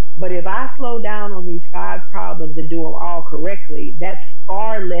 but if I slow down on these 5 problems and do them all correctly, that's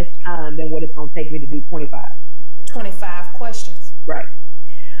far less time than what it's going to take me to do 25. 25 questions. Right.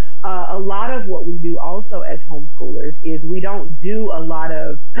 A lot of what we do also as homeschoolers is we don't do a lot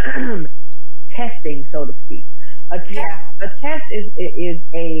of testing, so to speak. A test is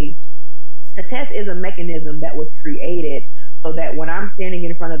a mechanism that was created so that when I'm standing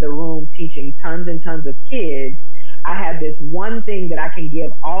in front of the room teaching tons and tons of kids, I have this one thing that I can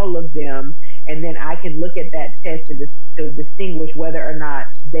give all of them, and then I can look at that test to distinguish whether or not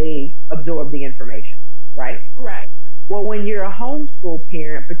they absorb the information, right? Right. Well, when you're a homeschool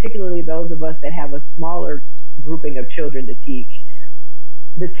parent, particularly those of us that have a smaller grouping of children to teach,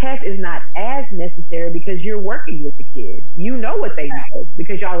 the test is not as necessary because you're working with the kid. You know what they know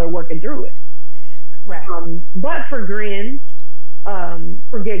because y'all are working through it. Right. But for grins,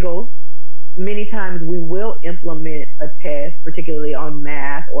 for giggles, many times we will implement a test, particularly on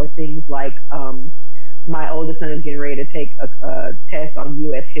math or things like my oldest son is getting ready to take a test on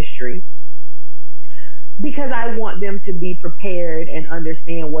U.S. history, because I want them to be prepared and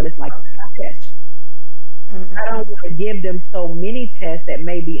understand what it's like to test. I don't want to give them so many tests that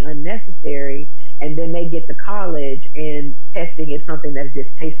may be unnecessary, and then they get to college and testing is something that's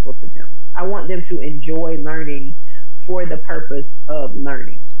distasteful to them. I want them to enjoy learning for the purpose of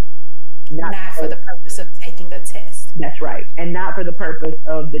learning. Not for the purpose of taking the test. That's right. And not for the purpose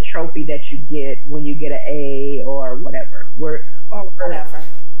of the trophy that you get when you get an A or whatever. We're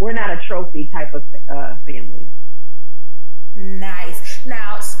not a trophy type of family. Nice.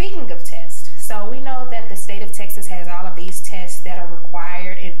 Now, speaking of tests, so we know that the state of Texas has all of these tests that are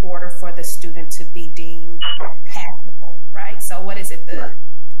required in order for the student to be deemed passable, right? So what is it?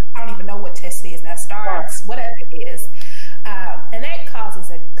 I don't even know what test it is. Now, STARS, whatever it is. And that causes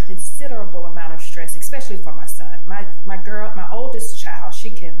a considerable amount of stress, especially for my son. My oldest child,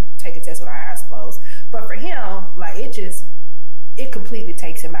 she can take a test with her eyes closed. But for him, like it completely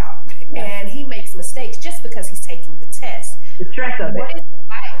takes him out. Yeah. And he makes mistakes just because he's taking the test. The stress of it. What is it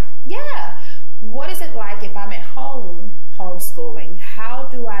like? Yeah. What is it like if I'm at home homeschooling? How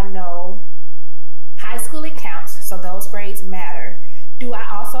do I know how high school, it counts, so those grades matter. Do I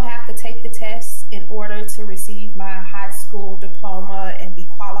also have to take the test in order to receive my high school diploma and be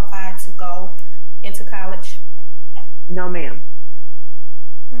qualified to go into college? No, ma'am.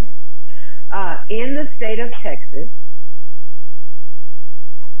 In the state of Texas,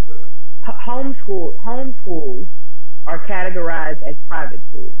 homeschools are categorized as private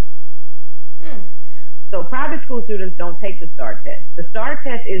schools. So private school students don't take the STAR test. The STAR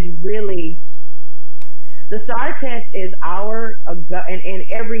test is our, and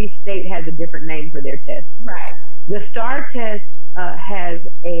every state has a different name for their test. Right. The STAR test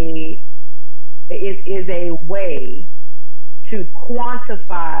is a way to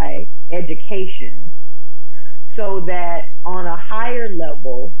quantify education so that on a higher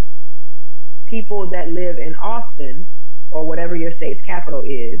level, people that live in Austin or whatever your state's capital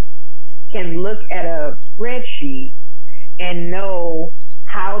is can look at a spreadsheet and know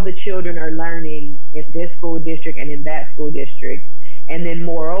how the children are learning in this school district and in that school district, and then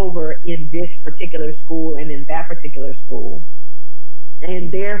moreover in this particular school and in that particular school.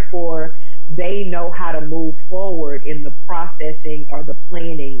 And therefore, they know how to move forward in the processing or the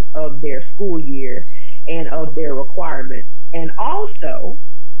planning of their school year and of their requirements. And also,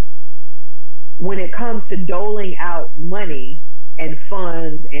 when it comes to doling out money and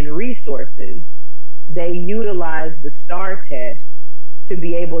funds and resources, they utilize the STAR test to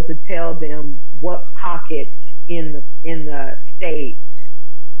be able to tell them what pockets in the state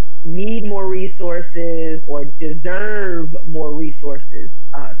need more resources or deserve more resources,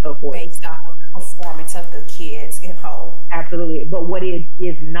 so forth. Based off of the performance of the kids in whole. Absolutely. But what it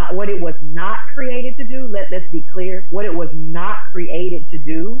was not created to do, let's be clear, what it was not created to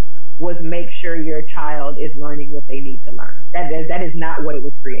do was make sure your child is learning what they need to learn. That is not what it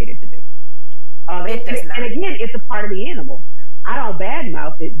was created to do. And again, it's a part of the animal. I don't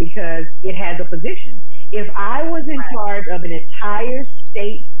badmouth it because it has a position. If I was in charge of an entire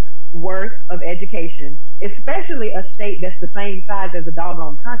state's worth of education, especially a state that's the same size as a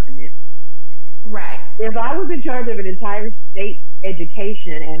doggone continent, right? If I was in charge of an entire state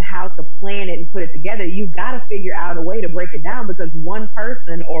education and how to plan it and put it together, you've got to figure out a way to break it down, because one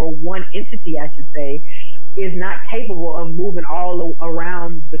person or one entity, I should say, is not capable of moving all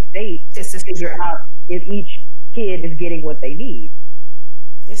around the state to figure out if each kid is getting what they need.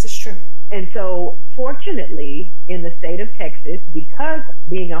 This is true. And so, fortunately, in the state of Texas, because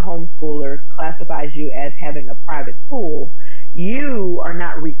being a homeschooler classifies you as having a private school, you are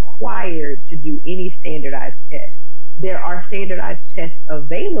not required to do any standardized tests. There are standardized tests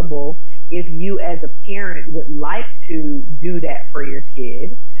available if you as a parent would like to do that for your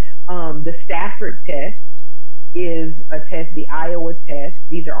kid. The Stafford test is a test, the Iowa test.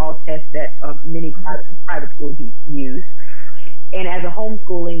 These are all tests that many private schools use. And as a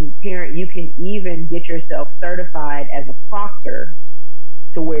homeschooling parent, you can even get yourself certified as a proctor,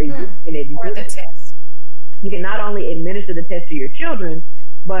 to where you can administer the test. You can not only administer the test to your children,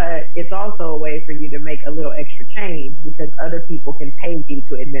 but it's also a way for you to make a little extra change, because other people can pay you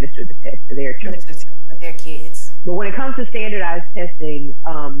to administer the test to their children. For their kids. But when it comes to standardized testing,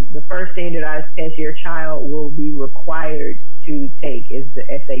 the first standardized test your child will be required to take is the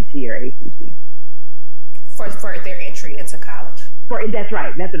SAT or ACT. For their entry into college. That's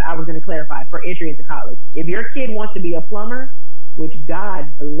right. That's what I was going to clarify. For entry into college. If your kid wants to be a plumber, which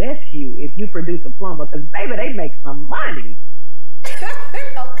God bless you if you produce a plumber, because baby, they make some money.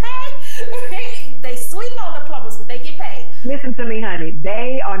 Okay. They sleep on the plumbers, but they get paid. Listen to me, honey.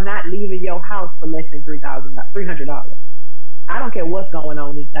 They are not leaving your house for less than $300. I don't care what's going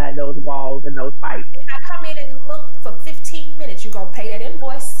on inside those walls and those pipes. If I come in and look for 15 minutes, you're going to pay that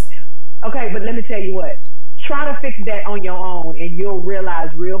invoice. Okay, but let me tell you what. Try to fix that on your own, and you'll realize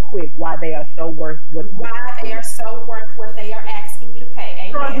real quick why they are so worth what they are asking you to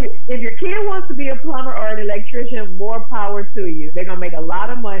pay. Amen. So if your kid wants to be a plumber or an electrician, more power to you. They're gonna make a lot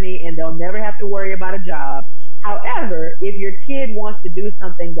of money, and they'll never have to worry about a job. However, if your kid wants to do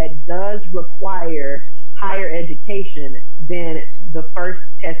something that does require higher education, then the first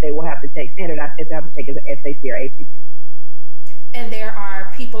test they will have to take, standardized test they have to take, is an SAT or ACT. And there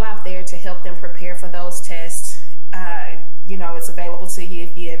are people out there to help them prepare for those tests. It's available to you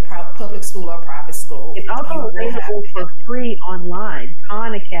if you're at public school or private school. It's also available for free online.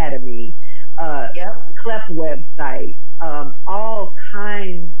 Khan Academy, CLEP website, all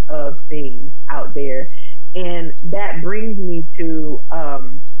kinds of things out there. And that brings me to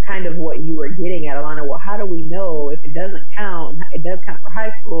kind of what you were getting at, Alana. Well, how do we know if it doesn't count? It does count for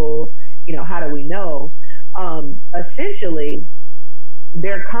high school. How do we know? Essentially,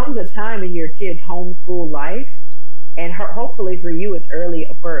 there comes a time in your kid's homeschool life and hopefully for you, it's early,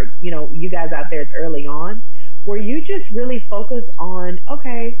 for, you guys out there, it's early on, where you just really focus on,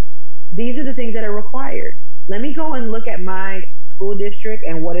 okay, these are the things that are required. Let me go and look at my school district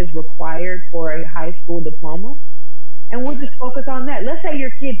and what is required for a high school diploma, and we'll just focus on that. Let's say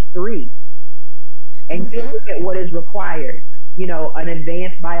your kid's 3, and you look at what is required. An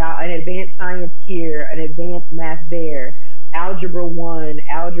advanced science here, an advanced math there, algebra 1,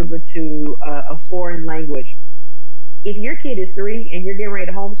 algebra 2, a foreign language. If your kid is 3 and you're getting ready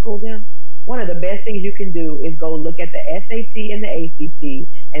to homeschool them, one of the best things you can do is go look at the SAT and the ACT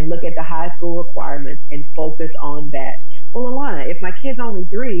and look at the high school requirements and focus on that. Well, Alana, if my kid's only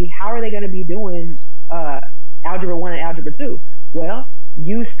 3, how are they going to be doing algebra 1 and algebra 2? Well,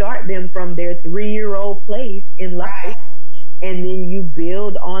 you start them from their 3-year-old place in life, and then you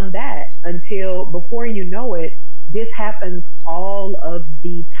build on that until, before you know it, this happens all of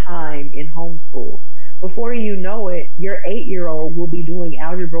the time in homeschool. Before you know it, your 8-year-old will be doing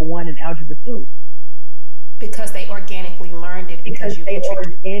algebra 1 and algebra 2. Because they organically learned it because you introduced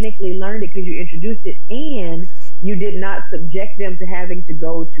it, and you did not subject them to having to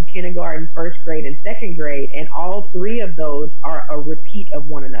go to kindergarten, 1st grade, and 2nd grade, and all 3 of those are a repeat of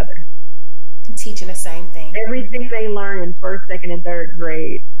one another. Teaching the same thing. Everything they learn in 1st, 2nd, and 3rd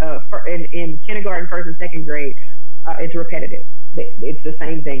grade, in kindergarten, 1st, and 2nd grade, it's repetitive. It's the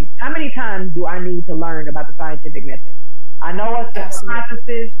same thing. How many times do I need to learn about the scientific method? I know it's a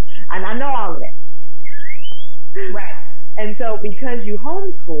hypothesis, and I know all of that. Right. And so because you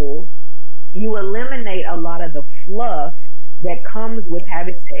homeschool, you eliminate a lot of the fluff that comes with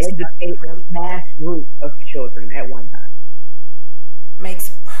having to educate a mass group of children at one time.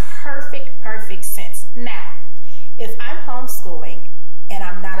 Makes perfect sense. Now, if I'm homeschooling and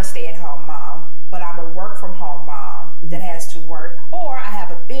I'm not a stay-at-home mom, but I'm a work-from-home mom that has to work, or I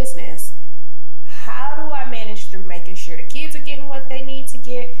have a business, how do I manage through making sure the kids are getting what they need to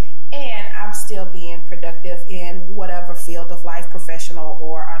get and I'm still being productive in whatever field of life, professional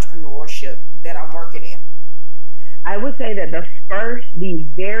or entrepreneurship, that I'm working in? I would say that the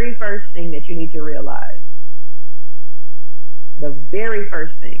very first thing that you need to realize, the very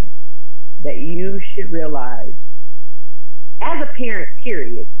first thing that you should realize as a parent,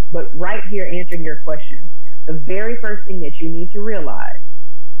 period, but right here answering your question, the very first thing that you need to realize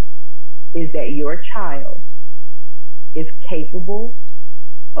is that your child is capable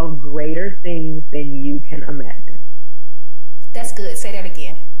of greater things than you can imagine. That's good. Say that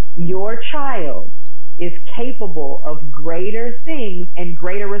again. Your child is capable of greater things and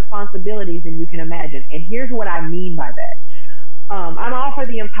greater responsibilities than you can imagine. And here's what I mean by that. I'm all for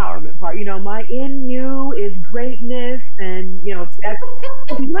the empowerment part. My in you is greatness, and that's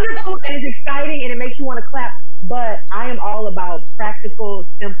wonderful and it's exciting and it makes you want to clap. But I am all about practical,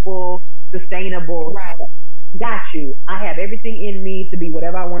 simple, sustainable. Right. Got you. I have everything in me to be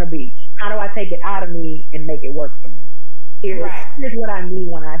whatever I want to be. How do I take it out of me and make it work for me? Here's what I mean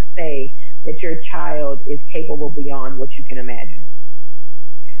when I say that your child is capable beyond what you can imagine.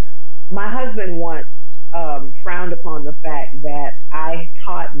 My husband once frowned upon the fact that I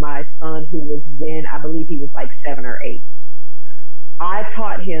taught my son, who was then, I believe he was like 7 or 8. I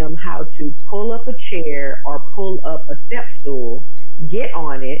taught him how to pull up a chair or pull up a step stool, get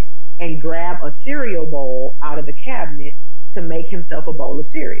on it, and grab a cereal bowl out of the cabinet to make himself a bowl of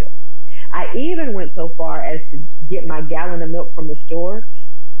cereal. I even went so far as to get my gallon of milk from the store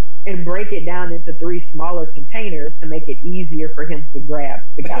and break it down into 3 smaller containers to make it easier for him to grab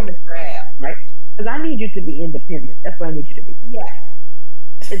the gallon. Right? Because I need you to be independent. That's what I need you to be. Yeah.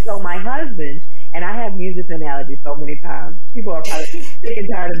 And so my husband, and I have used this analogy so many times, people are probably sick and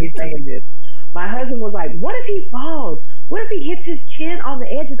tired of me saying this. My husband was like, what if he falls? What if he hits his chin on the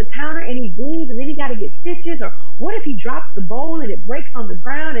edge of the counter and he bleeds and then he got to get stitches? Or what if he drops the bowl and it breaks on the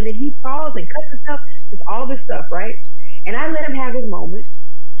ground and then he falls and cuts himself? Just all this stuff, right? And I let him have his moment.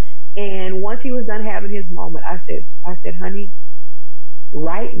 And once he was done having his moment, I said, honey,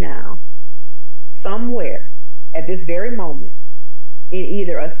 right now, somewhere at this very moment, in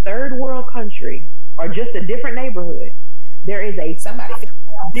either a third world country or just a different neighborhood, there is a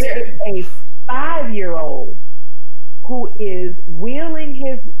 5-year-old who is wheeling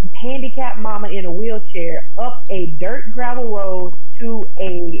his handicapped mama in a wheelchair up a dirt gravel road to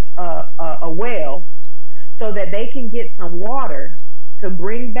a well so that they can get some water to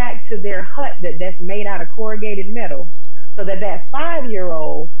bring back to their hut that's made out of corrugated metal, so that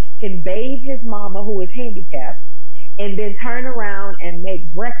 5-year-old can bathe his mama who is handicapped and then turn around and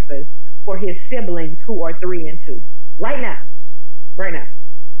make breakfast for his siblings who are 3 and 2 right now.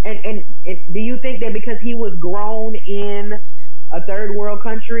 And do you think that because he was grown in a third world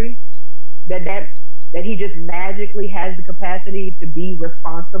country that that he just magically has the capacity to be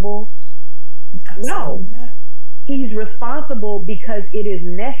responsible. No. He's responsible because it is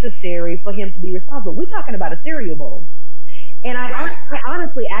necessary for him to be responsible. We're talking about a cereal bowl. And I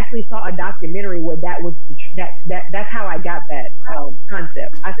honestly actually saw a documentary where that was that's how I got that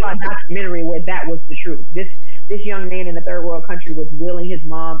concept. I saw a documentary where that was the truth. This young man in a third world country was wheeling his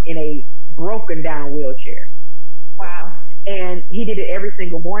mom in a broken down wheelchair. Wow. And he did it every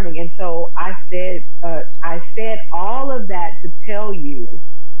single morning. And so I said all of that to tell you,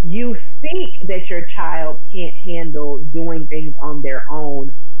 you think that your child can't handle doing things on their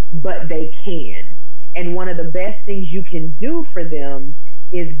own, but they can. And one of the best things you can do for them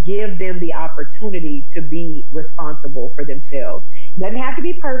is give them the opportunity to be responsible for themselves. It doesn't have to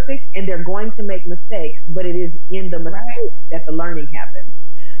be perfect, and they're going to make mistakes, but it is in the mistakes that the learning happens.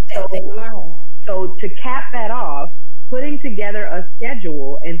 So to cap that off, putting together a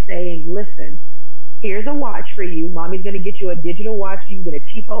schedule and saying, listen, here's a watch for you. Mommy's going to get you a digital watch. You can get a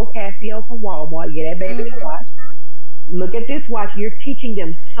cheap old Casio from Walmart. Get that baby a watch. Look at this watch. You're teaching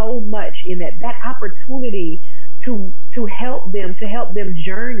them so much in that opportunity to help them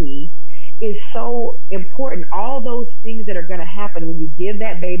journey is so important. All those things that are going to happen when you give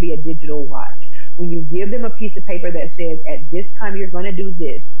that baby a digital watch, when you give them a piece of paper that says, at this time you're going to do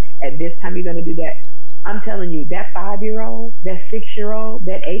this, at this time you're going to do that. I'm telling you, that 5-year-old, that 6-year-old,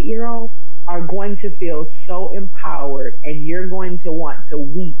 that 8-year-old are going to feel so empowered, and you're going to want to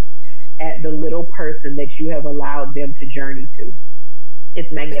weep at the little person that you have allowed them to journey to.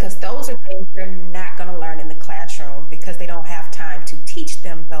 It's magnificent. Because those are things they're not going to learn in the classroom because they don't have time to teach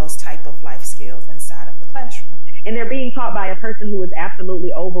them those type of life skills inside of the classroom. And they're being taught by a person who is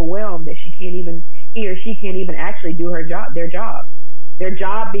absolutely overwhelmed that he or she can't even actually do their job. Their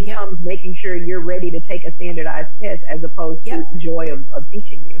job becomes making sure you're ready to take a standardized test as opposed to the joy of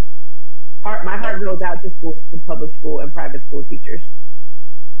teaching you. My heart goes out to schools, to public school and private school teachers.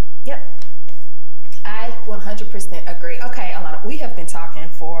 Yep. I 100% agree. Okay, Alana, we have been talking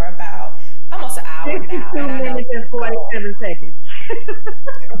for about almost an hour now. 62 minutes and 47 seconds.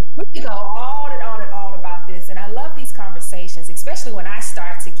 We can go on and on and on about this. And I love these conversations, especially when I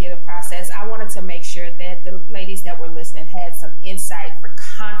start to get a process. I wanted to make sure that the ladies that were listening had some insight for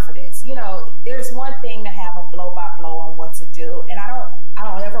confidence. You know, there's one thing to have a blow by blow on what to do. And I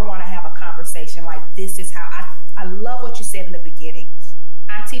don't ever want to have a conversation like this is how I love what you said in the beginning.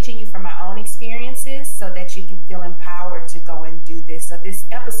 I'm teaching you from my own experiences so that you can feel empowered to go and do this. So this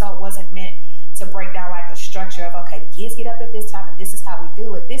episode wasn't meant to break down like a structure of, okay, the kids get up at this time and this is how we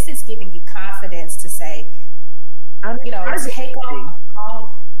do it. This is giving you confidence to say, take off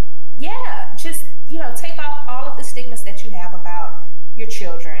take off all of the stigmas that you have about your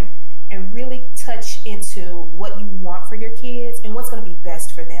children and really touch into what you want for your kids and what's going to be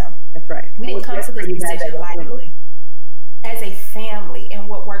best for them. That's right. We didn't come to this decision lightly. As a family, and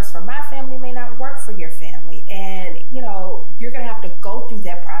what works for my family may not work for your family. And, you're going to have to go through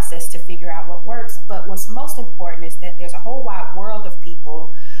that process to figure out what works. But what's most important is that there's a whole wide world of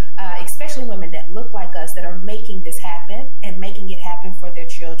people, especially women that look like us, that are making this happen and making it happen for their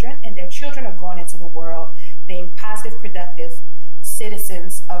children. And their children are going into the world being positive, productive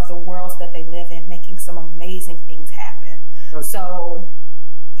citizens of the worlds that they live in, making some amazing things happen. Okay. So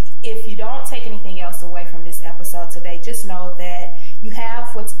if you don't take anything else away from this episode today, just know that you have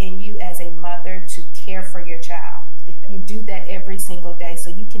what's in you as a mother to care for your child. You do that every single day,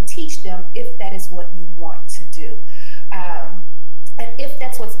 so you can teach them if that is what you want to do. And if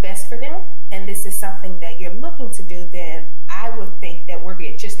that's what's best for them, and this is something that you're looking to do, then I would think that we're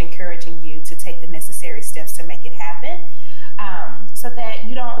just encouraging you to take the necessary steps to make it happen. So that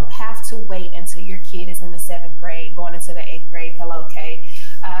you don't have to wait until your kid is in the 7th grade, going into the 8th grade,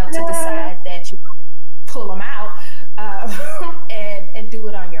 to decide that you pull them out and do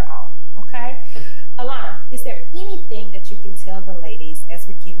it on your own. Okay, Alana, is there anything that you can tell the ladies as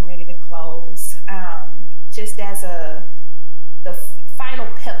we're getting ready to close, just as the final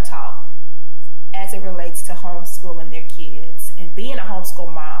pep talk as it relates to homeschooling their kids and being a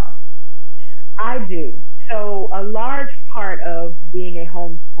homeschool mom? I do. So a large part of being a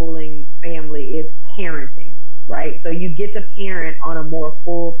homeschooling family is parenting, right? So you get to parent on a more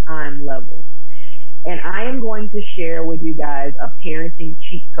full-time level. And I am going to share with you guys a parenting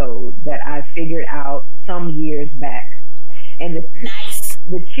cheat code that I figured out some years back. And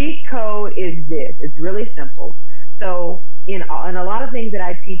the cheat code is this. It's really simple. So in a lot of things that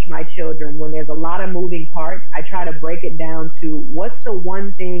I teach my children, when there's a lot of moving parts, I try to break it down to what's the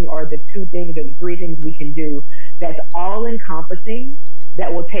one thing or the two things or the three things we can do that's all encompassing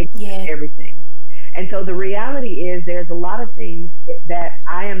that will take care of everything. And so the reality is there's a lot of things that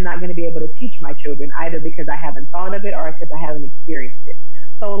I am not going to be able to teach my children, either because I haven't thought of it or because I haven't experienced it.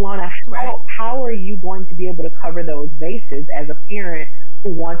 So Alana, how are you going to be able to cover those bases as a parent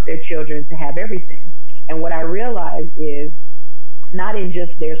who wants their children to have everything? And what I realize is not in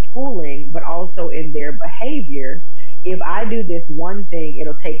just their schooling, but also in their behavior. If I do this one thing,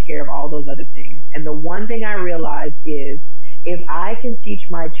 it'll take care of all those other things. And the one thing I realized is if I can teach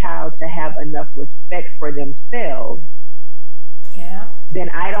my child to have enough respect for themselves, then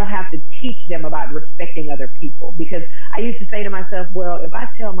I don't have to teach them about respecting other people. Because I used to say to myself, well, if I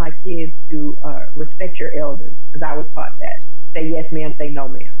tell my kids to respect your elders, because I was taught that, say yes, ma'am, say no,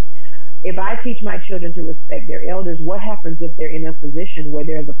 ma'am. If I teach my children to respect their elders, what happens if they're in a position where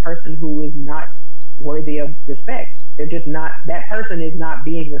there's a person who is not worthy of respect? They're just not, that person is not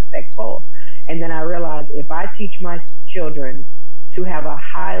being respectful. And then I realized if I teach my children to have a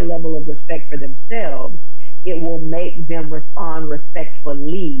high level of respect for themselves, it will make them respond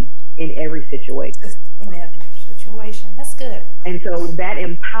respectfully in every situation. In every situation. That's good. And so that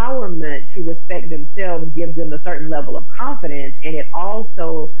empowerment to respect themselves gives them a certain level of confidence, and it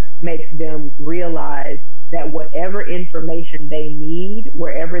also makes them realize that whatever information they need,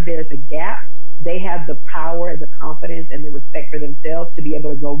 wherever there's a gap, they have the power, the confidence, and the respect for themselves to be able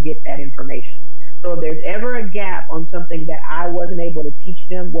to go get that information. So if there's ever a gap on something that I wasn't able to teach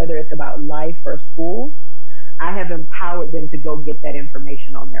them, whether it's about life or school, I have empowered them to go get that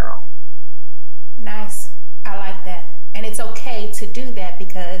information on their own. Nice. I like that. And it's okay to do that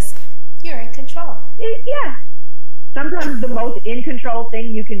because you're in control. Yeah. Sometimes the most in control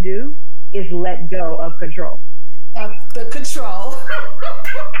thing you can do is let go of control. The control.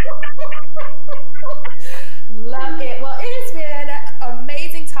 Love it. Well, it has been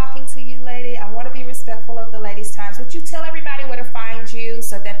amazing talking to you, lady. I want to be respectful of the ladies' times. Would you tell everybody where to find you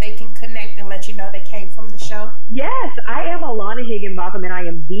so that they can connect and let you know they came from the show? Yes, I am Alana Higginbotham, and I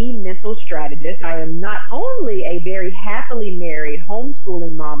am the mental strategist. I am not only a very happily married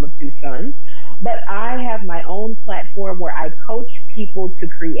homeschooling mom of 2 sons, but I have my own platform where I coach people to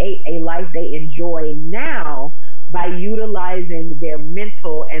create a life they enjoy now by utilizing their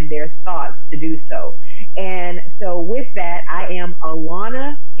mental and their thoughts to do so. And so with that, I am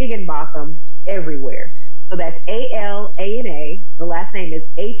Alana Higginbotham everywhere. So that's ALANA. The last name is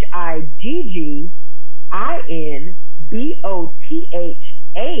HIGGINBOTHAM.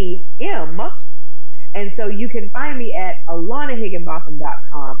 And so you can find me at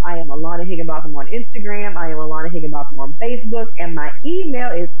AlanaHigginbotham.com. I am Alana Higginbotham on Instagram. I am Alana Higginbotham on Facebook. And my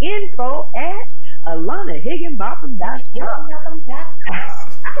email is info@AlanaHigginbotham.com.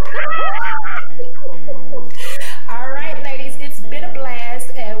 All right, ladies, it's been a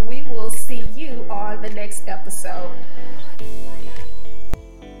blast, and we will see you on the next episode.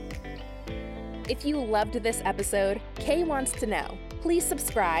 If you loved this episode, Kay wants to know. Please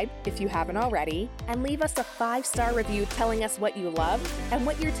subscribe if you haven't already, and leave us a 5-star review telling us what you loved and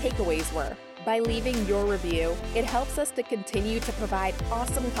what your takeaways were. By leaving your review, it helps us to continue to provide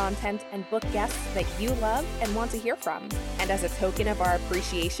awesome content and book guests that you love and want to hear from. And as a token of our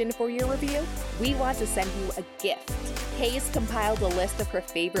appreciation for your review, we want to send you a gift. Kay's compiled a list of her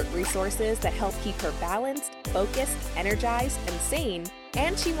favorite resources that help keep her balanced, focused, energized, and sane,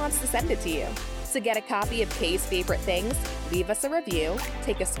 and she wants to send it to you. To get a copy of Kay's favorite things, leave us a review,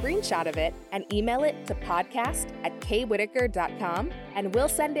 take a screenshot of it, and email it to podcast@kaywhitaker.com, and we'll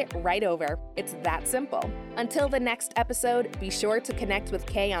send it right over. It's that simple. Until the next episode, be sure to connect with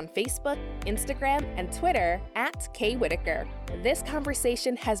Kay on Facebook, Instagram, and Twitter @KayWhitaker. This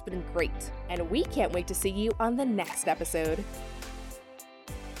conversation has been great, and we can't wait to see you on the next episode.